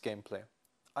to League's gameplay.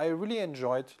 I really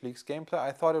enjoyed League's gameplay.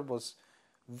 I thought it was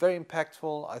very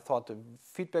impactful. I thought the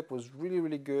feedback was really,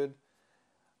 really good.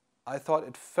 I thought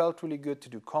it felt really good to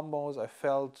do combos. I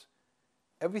felt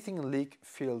everything in League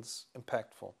feels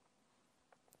impactful.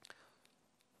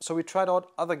 So we tried out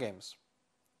other games.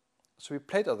 So we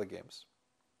played other games.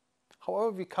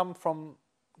 However, we come from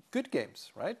good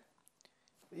games, right?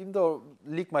 Even though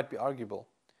League might be arguable.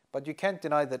 But you can't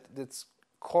deny that its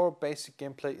core basic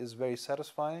gameplay is very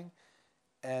satisfying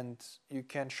and you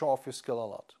can show off your skill a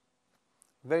lot.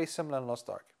 Very similar in Lost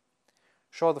Ark.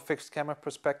 Sure, the fixed camera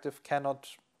perspective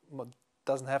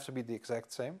doesn't have to be the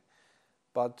exact same,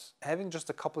 but having just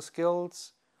a couple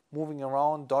skills, moving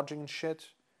around, dodging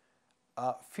shit,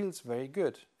 feels very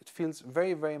good. It feels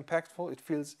very, very impactful. It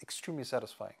feels extremely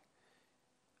satisfying.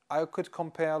 I could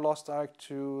compare Lost Ark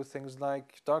to things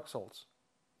like Dark Souls.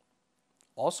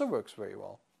 Also works very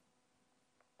well.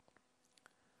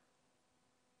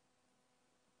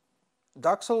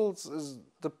 Dark Souls is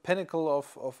the pinnacle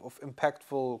of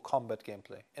impactful combat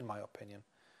gameplay, in my opinion.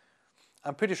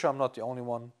 I'm pretty sure I'm not the only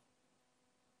one.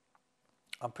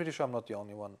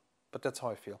 But that's how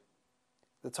I feel.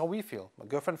 That's how we feel. My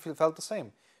girlfriend felt the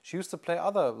same. She used to play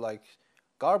other, like,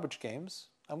 garbage games.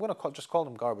 I'm going to just call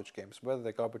them garbage games, whether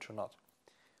they're garbage or not.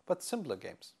 But simpler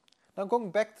games. Now, going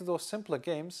back to those simpler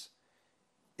games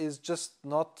is just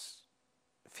not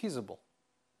feasible.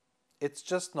 It's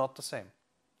just not the same.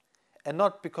 And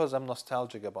not because I'm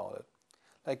nostalgic about it.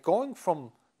 Like, going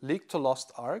from League to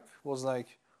Lost Ark was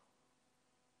like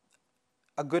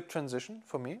a good transition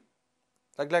for me.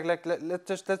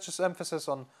 Let's just emphasize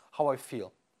on how I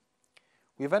feel.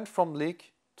 We went from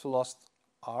League to Lost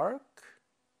Ark.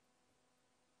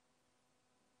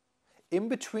 In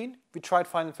between, we tried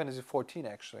Final Fantasy XIV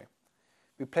actually.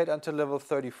 We played until level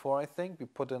 34, I think. We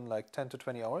put in like 10 to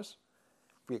 20 hours.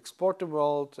 We explored the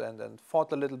world and then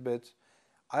fought a little bit.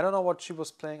 I don't know what she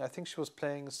was playing. I think she was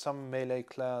playing some melee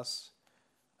class.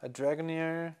 A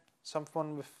Dragoneer,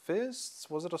 someone with fists.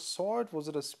 Was it a sword? Was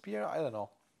it a spear? I don't know.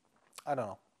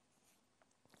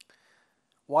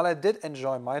 While I did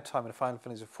enjoy my time in Final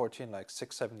Fantasy XIV like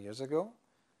 6-7 years ago,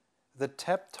 the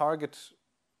tap target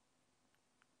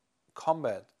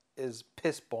combat is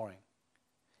piss boring.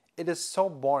 It is so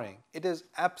boring. It is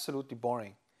absolutely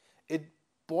boring. It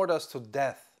bored us to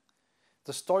death.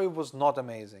 The story was not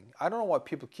amazing. I don't know why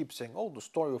people keep saying, oh, the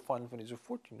story of Final Fantasy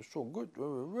XIV is so good.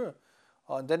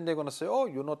 And then they're going to say, oh,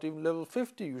 you're not even level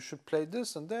 50. You should play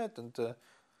this and that. And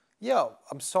yeah,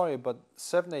 I'm sorry, but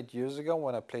 7-8 years ago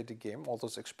when I played the game, all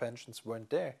those expansions weren't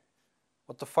there.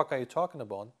 What the fuck are you talking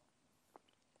about?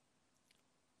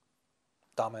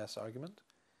 Dumbass argument.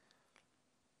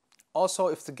 Also,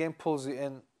 if the game pulls you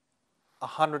in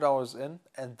 100 hours in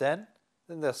and then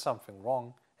there's something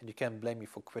wrong and you can't blame me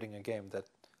for quitting a game that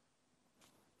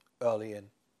early in.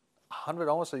 100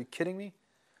 hours? Are you kidding me?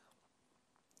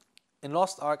 In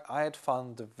Lost Ark, I had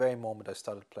fun the very moment I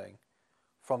started playing.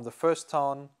 From the first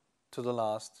town to the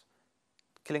last,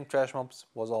 killing trash mobs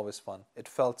was always fun. It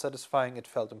felt satisfying, it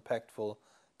felt impactful,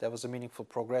 there was a meaningful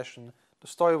progression. The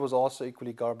story was also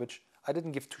equally garbage. I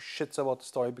didn't give two shits about the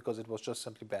story because it was just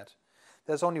simply bad.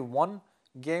 There's only one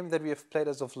game that we have played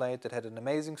as of late that had an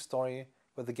amazing story,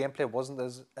 where the gameplay wasn't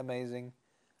as amazing,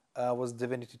 was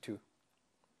Divinity 2.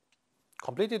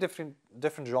 Completely different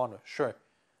genre, sure.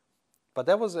 But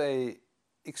that was a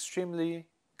extremely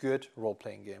good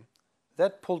role-playing game.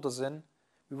 That pulled us in.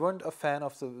 We weren't a fan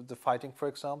of the fighting, for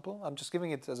example. I'm just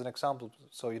giving it as an example,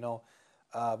 so you know,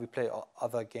 we play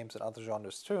other games and other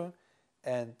genres too.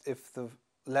 And if the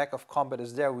lack of combat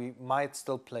is there, we might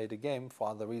still play the game for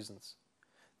other reasons.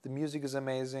 The music is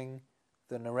amazing.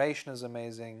 The narration is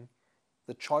amazing.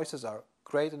 The choices are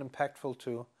great and impactful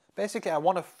too. Basically, I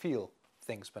want to feel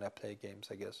things when I play games,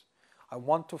 I guess. I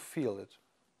want to feel it.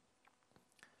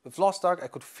 With Lost Ark, I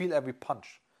could feel every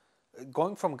punch.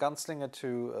 Going from Gunslinger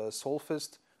to Soul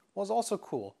Fist was also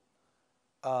cool.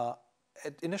 Uh,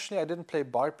 Initially, I didn't play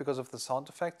Bard because of the sound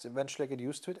effects. Eventually, I get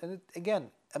used to it. And again,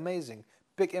 amazing.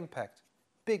 Big impact.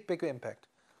 Big impact.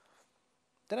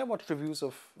 Then I watched reviews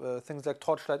of things like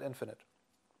Torchlight Infinite.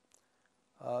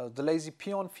 The Lazy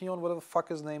Peon, whatever the fuck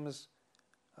his name is.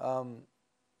 I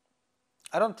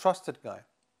don't trust that guy.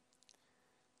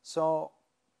 So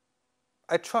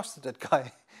I trusted that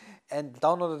guy and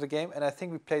downloaded the game, and I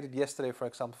think we played it yesterday, for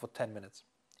example, for 10 minutes.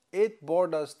 It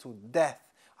bored us to death.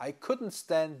 I couldn't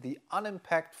stand the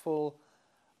unimpactful,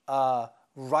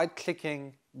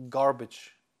 right-clicking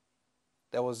garbage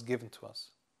that was given to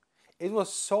us. It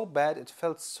was so bad, it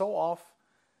felt so off.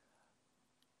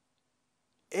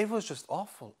 It was just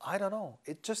awful. I don't know.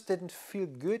 It just didn't feel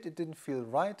good. It didn't feel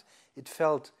right. It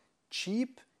felt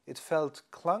cheap. It felt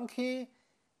clunky.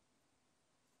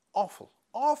 Awful.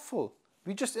 Awful.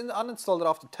 We just uninstalled it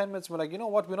after 10 minutes. We're like, you know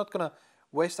what? We're not going to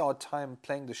waste our time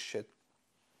playing this shit.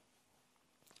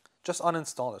 Just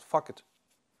uninstall it. Fuck it.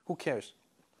 Who cares?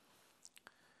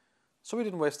 So we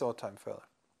didn't waste our time further.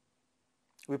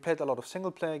 We played a lot of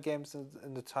single-player games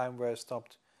in the time where I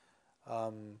stopped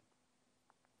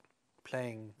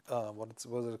playing, what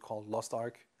is it called? Lost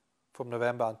Ark, from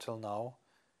November until now,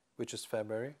 which is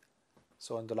February.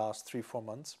 So in the last 3-4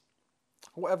 months.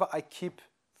 However, I keep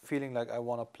feeling like I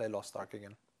want to play Lost Ark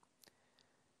again.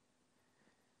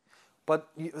 But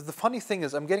the funny thing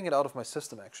is, I'm getting it out of my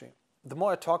system, actually. The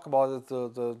more I talk about it,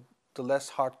 the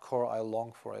less hardcore I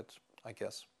long for it, I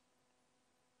guess.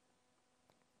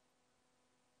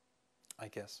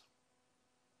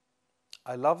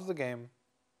 I love the game,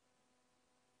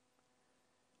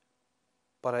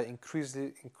 but I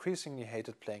increasingly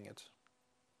hated playing it.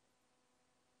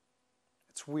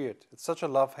 It's weird. It's such a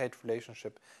love-hate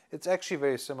relationship. It's actually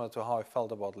very similar to how I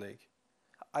felt about League.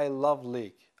 I love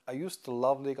League. I used to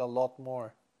love League a lot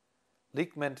more.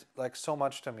 League meant like so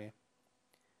much to me.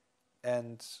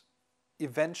 And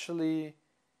eventually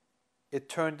it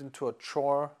turned into a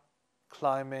chore,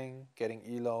 climbing, getting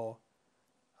elo,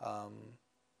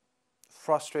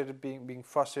 frustrated, being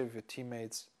frustrated with your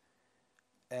teammates,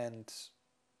 and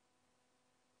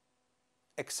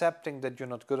accepting that you're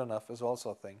not good enough is also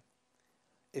a thing.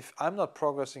 If I'm not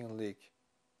progressing in League,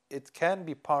 it can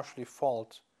be partially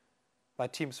my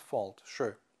team's fault,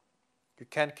 sure. You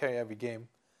can't carry every game.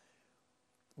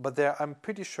 But I'm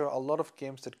pretty sure a lot of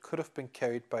games that could have been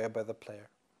carried by a better player.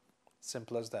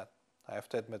 Simple as that. I have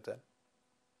to admit that.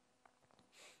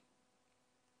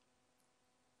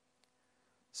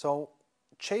 So,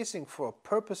 chasing for a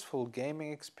purposeful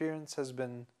gaming experience has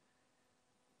been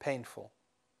painful.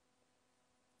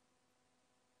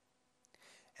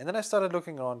 And then I started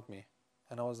looking around me,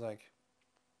 and I was like,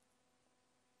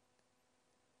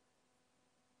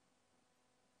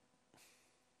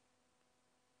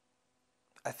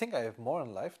 I think I have more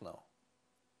in life now.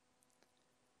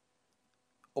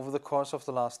 Over the course of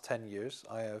the last 10 years,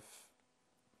 I have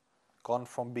gone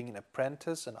from being an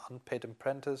apprentice, an unpaid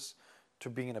apprentice, to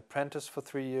being an apprentice for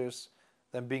 3 years,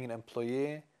 then being an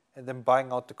employee, and then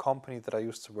buying out the company that I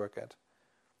used to work at.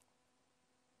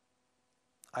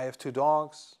 I have 2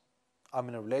 dogs. I'm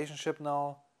in a relationship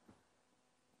now.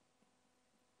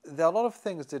 There are a lot of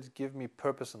things that give me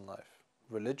purpose in life.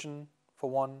 Religion,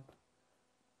 for one.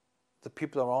 The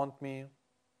people around me.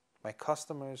 My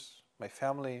customers. My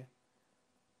family.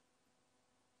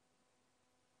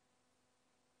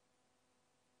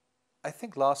 I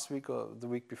think last week or the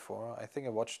week before, I think I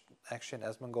watched actually an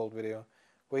Asmongold video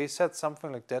where he said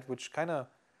something like that, which kind of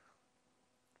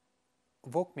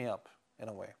woke me up in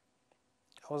a way.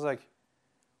 I was like,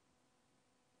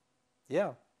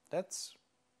 yeah, that's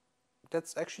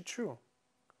actually true.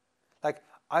 Like,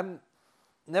 I'm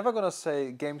never gonna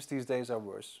say games these days are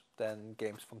worse than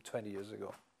games from 20 years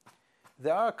ago.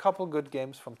 There are a couple good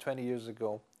games from 20 years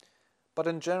ago, but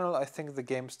in general, I think the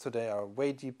games today are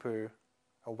way deeper,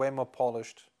 are way more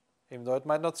polished, even though it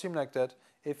might not seem like that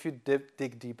if you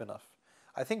dig deep enough.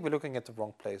 I think we're looking at the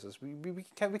wrong places. We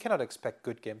cannot expect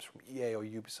good games from EA or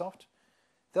Ubisoft.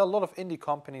 There are a lot of indie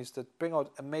companies that bring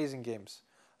out amazing games.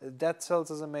 Dead Cells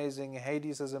is amazing,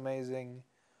 Hades is amazing,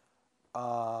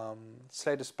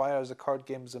 Slay the Spire as a card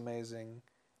game is amazing,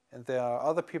 and there are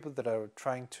other people that are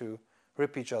trying to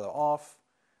rip each other off,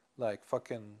 like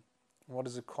fucking, what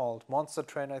is it called? Monster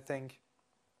Train, I think.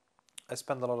 I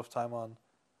spend a lot of time on.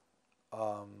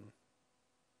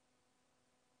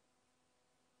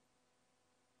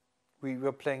 We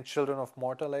were playing Children of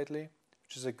Morta lately,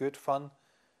 which is a good, fun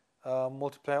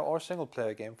multiplayer or single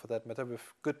player game for that matter, with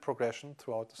good progression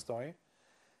throughout the story.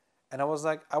 And I was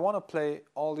like, I want to play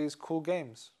all these cool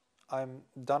games. I'm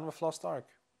done with Lost Ark.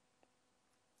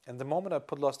 And the moment I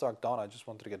put Lost Ark down, I just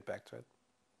wanted to get back to it.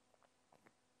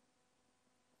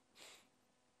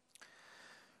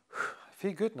 I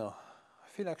feel good now. I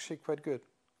feel actually quite good.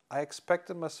 I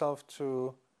expected myself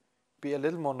to be a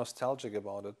little more nostalgic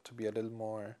about it, to be a little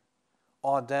more,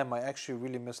 oh damn, I actually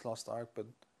really miss Lost Ark, but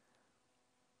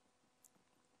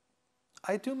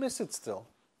I do miss it still.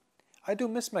 I do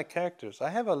miss my characters. I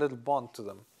have a little bond to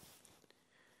them.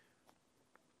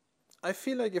 I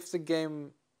feel like if the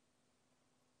game,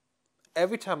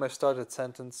 every time I start a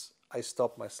sentence, I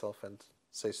stop myself and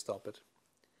say stop it.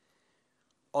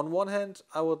 On one hand,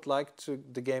 I would like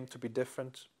the game to be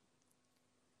different.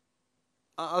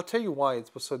 I'll tell you why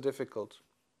it was so difficult.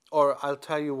 Or I'll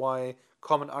tell you why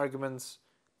common arguments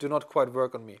do not quite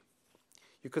work on me.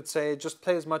 You could say, just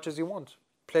play as much as you want.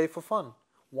 Play for fun.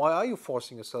 Why are you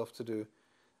forcing yourself to do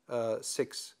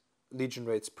 6 Legion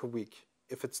raids per week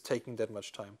if it's taking that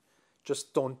much time?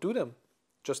 Just don't do them.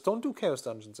 Just don't do Chaos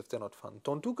Dungeons if they're not fun.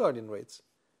 Don't do Guardian raids.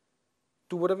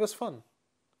 Do whatever's fun.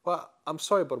 Well, I'm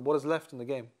sorry, but what is left in the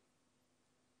game?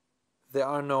 There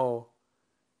are no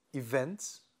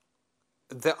events.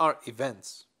 There are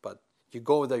events, but you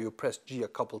go there, you press G a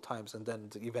couple times, and then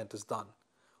the event is done.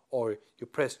 Or you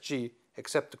press G,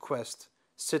 accept the quest,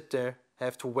 sit there,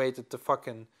 have to wait at the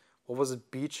fucking, what was it,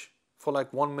 beach for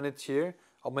like 1 minute here,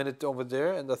 a minute over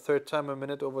there, and the third time a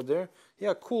minute over there.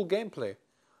 Yeah, cool gameplay.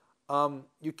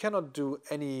 You cannot do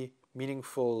any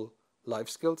meaningful life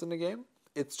skills in the game.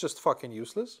 It's just fucking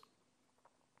useless.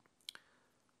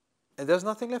 And there's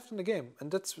nothing left in the game. And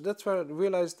that's where I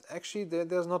realized, actually,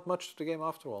 there's not much to the game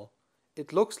after all.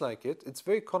 It looks like it. It's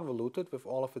very convoluted with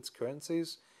all of its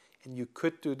currencies. And you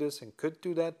could do this and could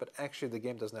do that, but actually the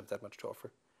game doesn't have that much to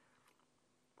offer.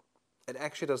 It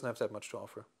actually doesn't have that much to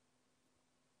offer.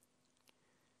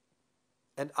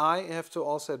 And I have to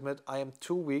also admit, I am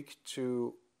too weak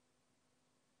to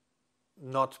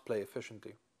not play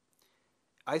efficiently.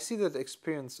 I see that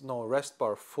experience, no, rest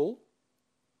bar full.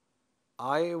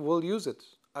 I will use it.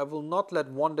 I will not let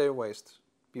 1 day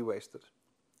be wasted.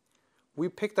 We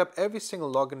picked up every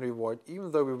single login reward,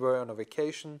 even though we were on a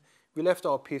vacation. We left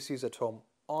our PCs at home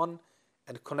on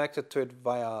and connected to it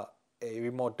via a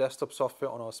remote desktop software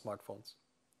on our smartphones.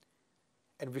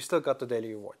 And we still got the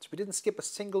daily rewards. We didn't skip a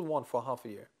single one for half a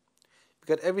year.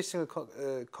 We got every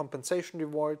single compensation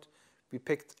reward. We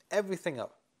picked everything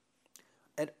up.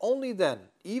 And only then,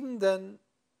 even then,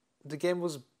 the game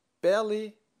was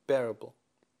barely bearable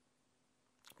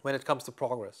when it comes to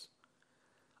progress.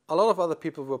 A lot of other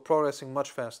people were progressing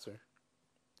much faster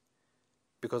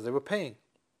because they were paying.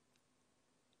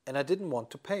 And I didn't want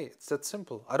to pay. It's that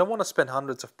simple. I don't want to spend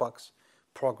hundreds of bucks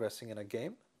progressing in a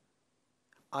game.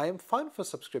 I am fine for a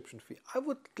subscription fee. I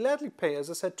would gladly pay, as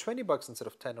I said, 20 bucks instead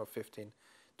of 10 or 15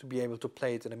 to be able to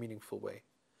play it in a meaningful way.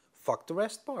 Fuck the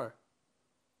rest bar.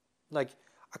 Like,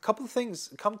 a couple of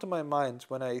things come to my mind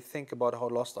when I think about how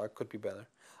Lost Ark could be better.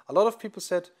 A lot of people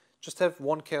said, just have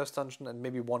 1 Chaos Dungeon and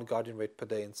maybe 1 Guardian raid per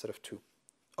day instead of 2.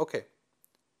 Okay.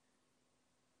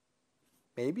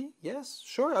 Maybe, yes,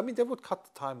 sure. I mean, they would cut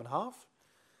the time in half.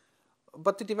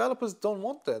 But the developers don't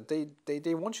want that.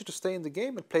 They want you to stay in the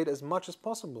game and play it as much as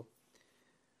possible.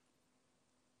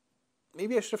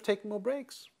 Maybe I should have taken more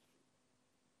breaks.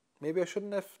 Maybe I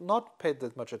shouldn't have not paid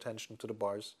that much attention to the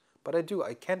bars. But I do.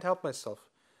 I can't help myself.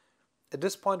 At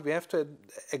this point, we have to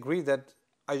agree that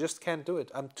I just can't do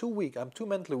it. I'm too weak. I'm too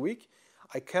mentally weak.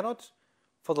 I cannot,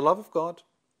 for the love of God,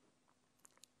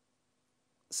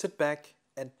 sit back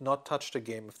and not touch the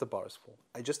game if the bar is full.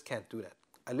 I just can't do that.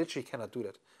 I literally cannot do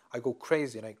that. I go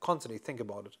crazy and I constantly think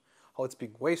about it. How it's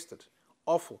being wasted.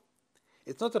 Awful.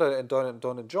 It's not that I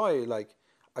don't enjoy like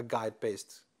a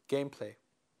guide-based gameplay.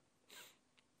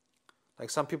 Like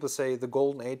some people say the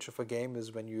golden age of a game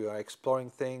is when you are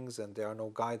exploring things and there are no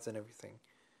guides and everything.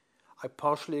 I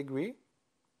partially agree.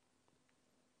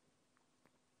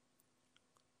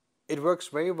 It works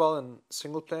very well in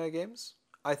single-player games.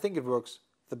 I think it works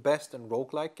the best in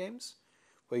roguelike games,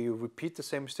 where you repeat the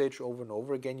same stage over and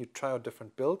over again, you try out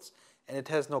different builds, and it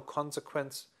has no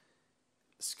consequence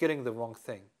skilling the wrong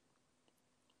thing.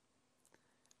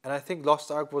 And I think Lost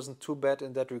Ark wasn't too bad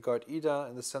in that regard either,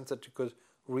 in the sense that you could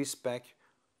respec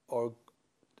or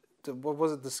what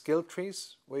was it, the skill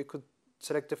trees, where you could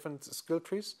select different skill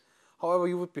trees. However,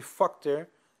 you would be fucked there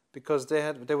because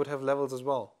they would have levels as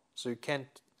well. So you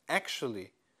can't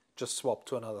actually just swap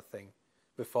to another thing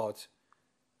without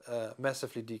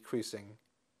massively decreasing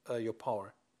your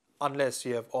power. unless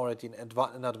you have already in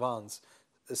advance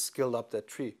skilled up that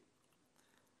tree,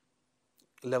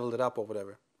 leveled it up or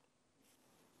whatever.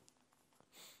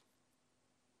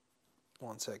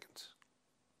 1 second.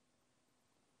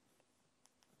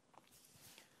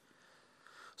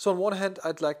 So on one hand,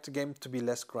 I'd like the game to be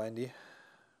less grindy.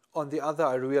 On the other,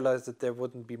 I realized that there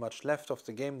wouldn't be much left of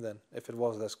the game then if it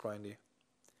was less grindy.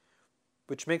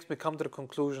 Which makes me come to the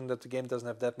conclusion that the game doesn't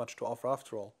have that much to offer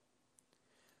after all.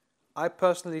 I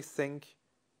personally think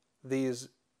these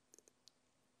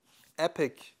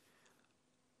epic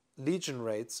Legion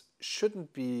raids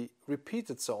shouldn't be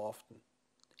repeated so often.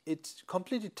 It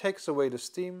completely takes away the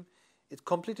steam, it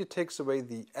completely takes away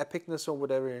the epicness or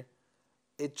whatever.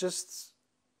 It just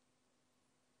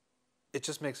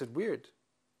makes it weird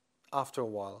after a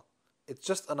while. It's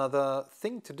just another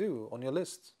thing to do on your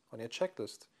list, on your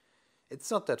checklist. It's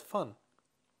not that fun.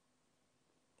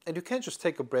 And you can't just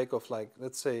take a break of like,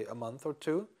 let's say a month or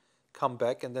two, come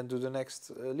back and then do the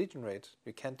next Legion raid.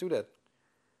 You can't do that.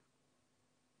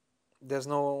 There's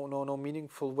no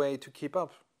meaningful way to keep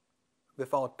up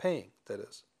without paying, that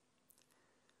is.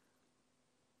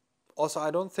 Also, I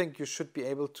don't think you should be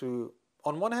able to,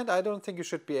 on one hand, I don't think you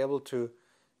should be able to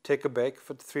take a break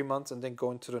for 3 months and then go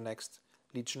into the next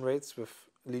Legion raid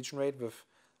with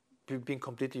being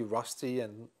completely rusty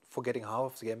and forgetting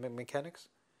half of the game mechanics.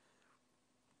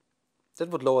 That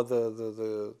would lower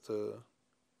the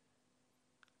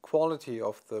quality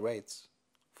of the raids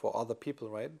for other people,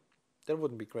 right? That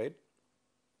wouldn't be great.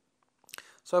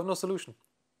 So I have no solution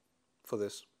for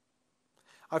this.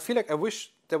 I feel like I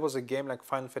wish there was a game like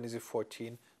Final Fantasy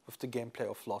XIV with the gameplay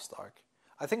of Lost Ark.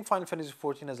 I think Final Fantasy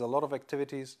XIV has a lot of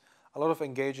activities, a lot of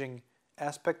engaging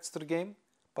aspects to the game,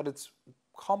 but its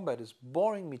combat is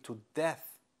boring me to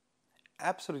death.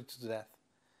 Absolutely to death.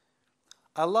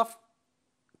 I love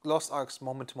Lost Ark's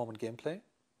moment-to-moment gameplay,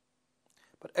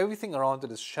 but everything around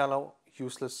it is shallow,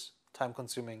 useless,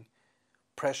 time-consuming,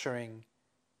 pressuring,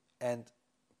 and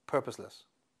purposeless.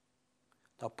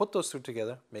 Now put those two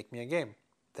together, make me a game.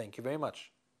 Thank you very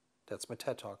much. That's my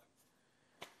TED Talk.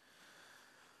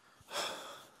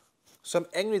 So I'm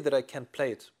angry that I can't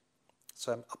play it.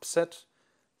 So I'm upset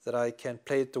that I can't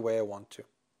play it the way I want to.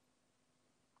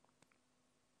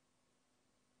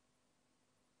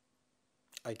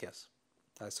 I guess.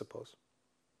 I suppose.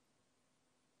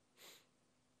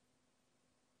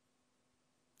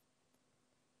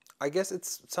 I guess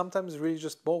it's sometimes really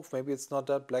just both. Maybe it's not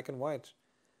that black and white.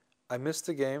 I miss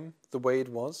the game the way it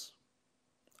was.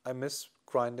 I miss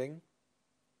grinding.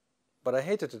 But I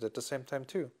hated it at the same time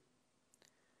too.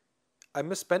 I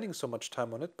miss spending so much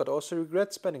time on it, but also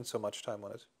regret spending so much time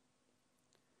on it.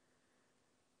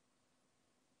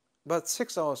 But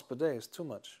 6 hours per day is too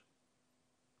much.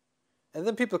 And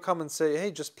then people come and say,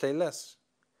 hey, just play less.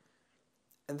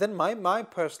 And then my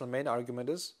personal main argument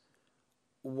is,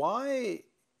 why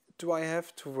do I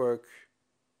have to work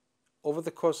over the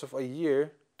course of a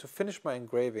year to finish my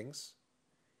engravings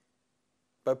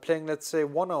by playing, let's say,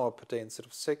 1 hour per day instead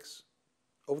of 6,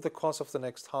 over the course of the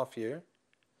next half year,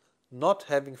 not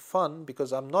having fun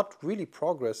because I'm not really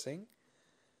progressing,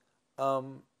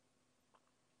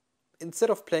 instead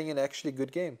of playing an actually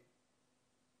good game.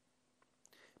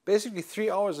 Basically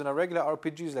 3 hours in a regular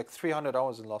RPG is like 300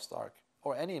 hours in Lost Ark.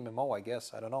 Or any MMO, I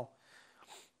guess, I don't know.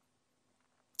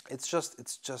 It's just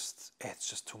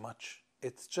too much.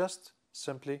 It's just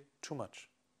simply too much.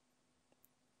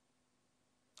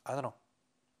 I don't know.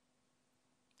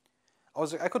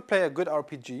 I could play a good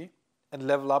RPG and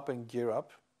level up and gear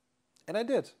up. And I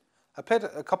did. I played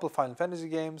a couple of Final Fantasy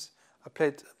games. I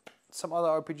played some other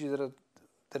RPG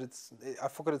I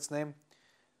forgot its name.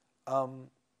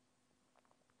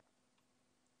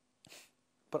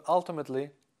 But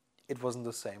ultimately, it wasn't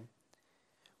the same.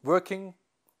 Working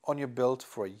on your build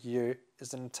for a year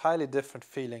is an entirely different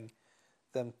feeling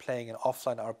than playing an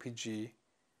offline RPG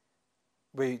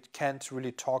where you can't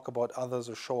really talk about others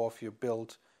or show off your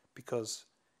build because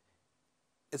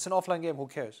it's an offline game, who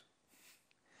cares?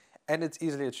 And it's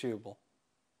easily achievable.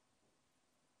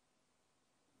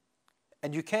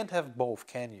 And you can't have both,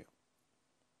 can you?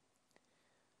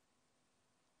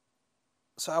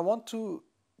 So I want to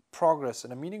progress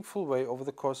in a meaningful way over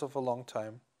the course of a long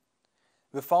time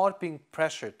without being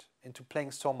pressured into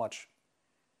playing so much.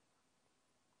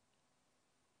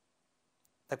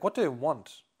 Like, what do I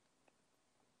want?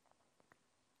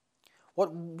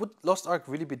 What would Lost Ark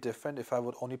really be different if I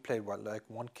would only play like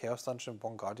 1 Chaos Dungeon,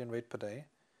 1 Guardian raid per day?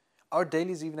 Are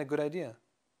dailies even a good idea?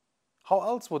 How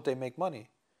else would they make money?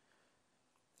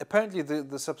 Apparently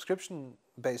the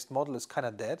subscription-based model is kind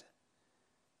of dead.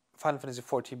 Final Fantasy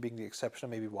XIV being the exception,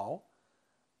 maybe WoW.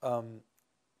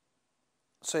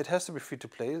 So it has to be free to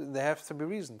play. There have to be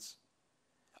reasons.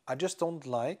 I just don't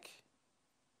like.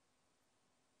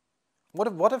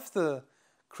 What if the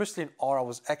crystalline aura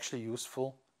was actually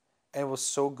useful and it was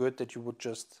so good that you would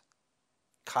just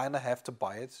kind of have to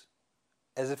buy it,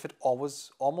 as if it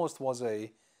always almost was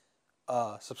a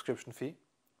subscription fee?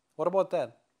 What about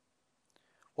that?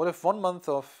 What if 1 month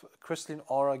of crystalline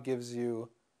aura gives you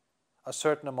a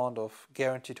certain amount of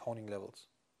guaranteed honing levels?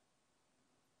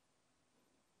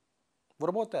 What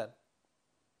about that?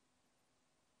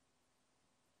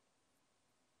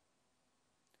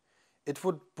 It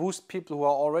would boost people who are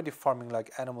already farming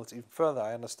like animals even further.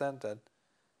 I understand that.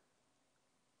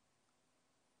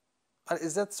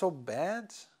 Is that so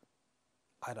bad?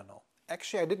 I don't know.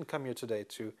 Actually, I didn't come here today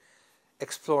to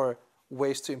explore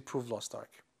ways to improve Lost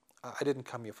Ark. I didn't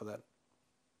come here for that.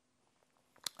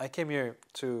 I came here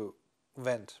to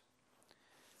vent.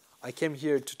 I came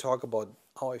here to talk about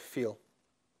how I feel.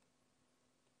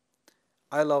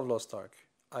 I love Lost Ark.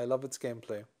 I love its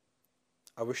gameplay.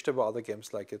 I wish there were other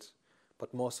games like it,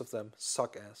 but most of them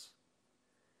suck ass.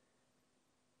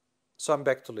 So I'm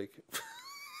back to League.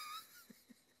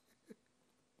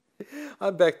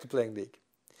 I'm back to playing League.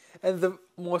 And the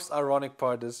most ironic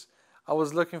part is, I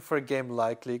was looking for a game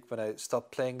like League when I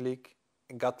stopped playing League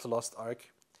and got to Lost Ark.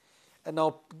 And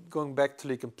now going back to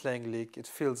League and playing League, it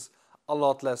feels a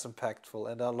lot less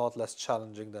impactful and a lot less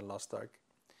challenging than Lost Ark,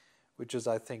 which is,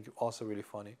 I think, also really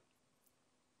funny.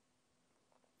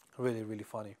 Really, really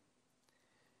funny.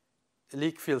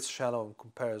 League feels shallow in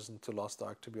comparison to Lost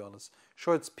Ark, to be honest.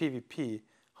 Sure, it's PvP,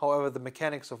 however, the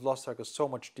mechanics of Lost Ark are so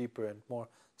much deeper and more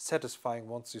satisfying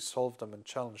once you solve them and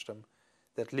challenge them,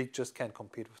 that League just can't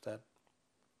compete with that.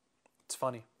 It's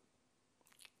funny.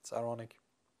 It's ironic.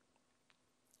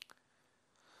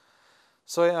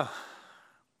 So yeah,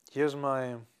 here's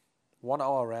my 1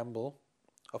 hour ramble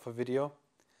of a video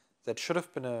that should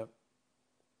have been a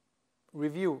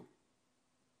review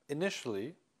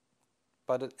initially,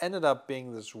 but it ended up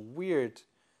being this weird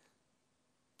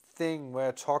thing where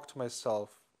I talk to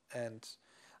myself, and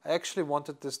I actually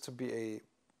wanted this to be a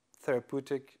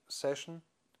therapeutic session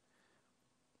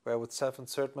where I would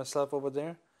self-insert myself over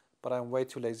there, but I'm way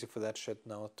too lazy for that shit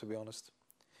now, to be honest.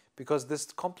 Because this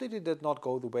completely did not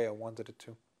go the way I wanted it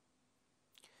to.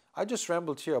 I just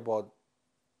rambled here about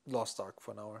Lost Ark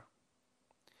for an hour.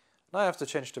 Now I have to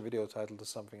change the video title to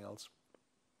something else.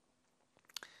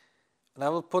 And I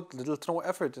will put little to no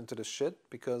effort into this shit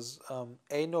because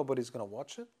A, nobody's gonna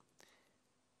watch it,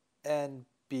 and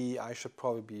B, I should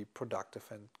probably be productive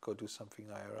and go do something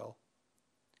IRL.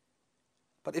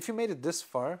 But if you made it this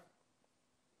far,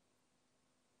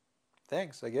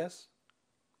 thanks, I guess.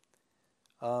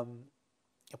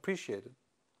 Appreciate it.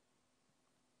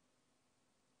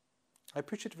 I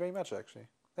appreciate it very much, actually.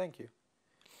 Thank you.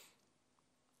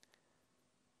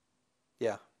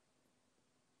 Yeah.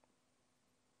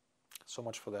 So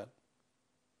much for that.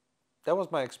 That was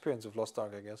my experience of Lost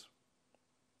Ark, I guess.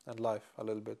 And life, a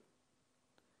little bit.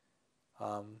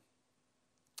 I'm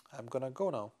gonna go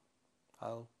now.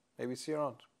 I'll maybe see you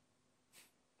around.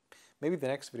 Maybe the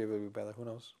next video will be better, who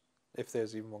knows? If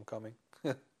there's even one coming.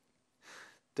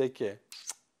 Take care.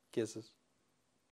 Kisses.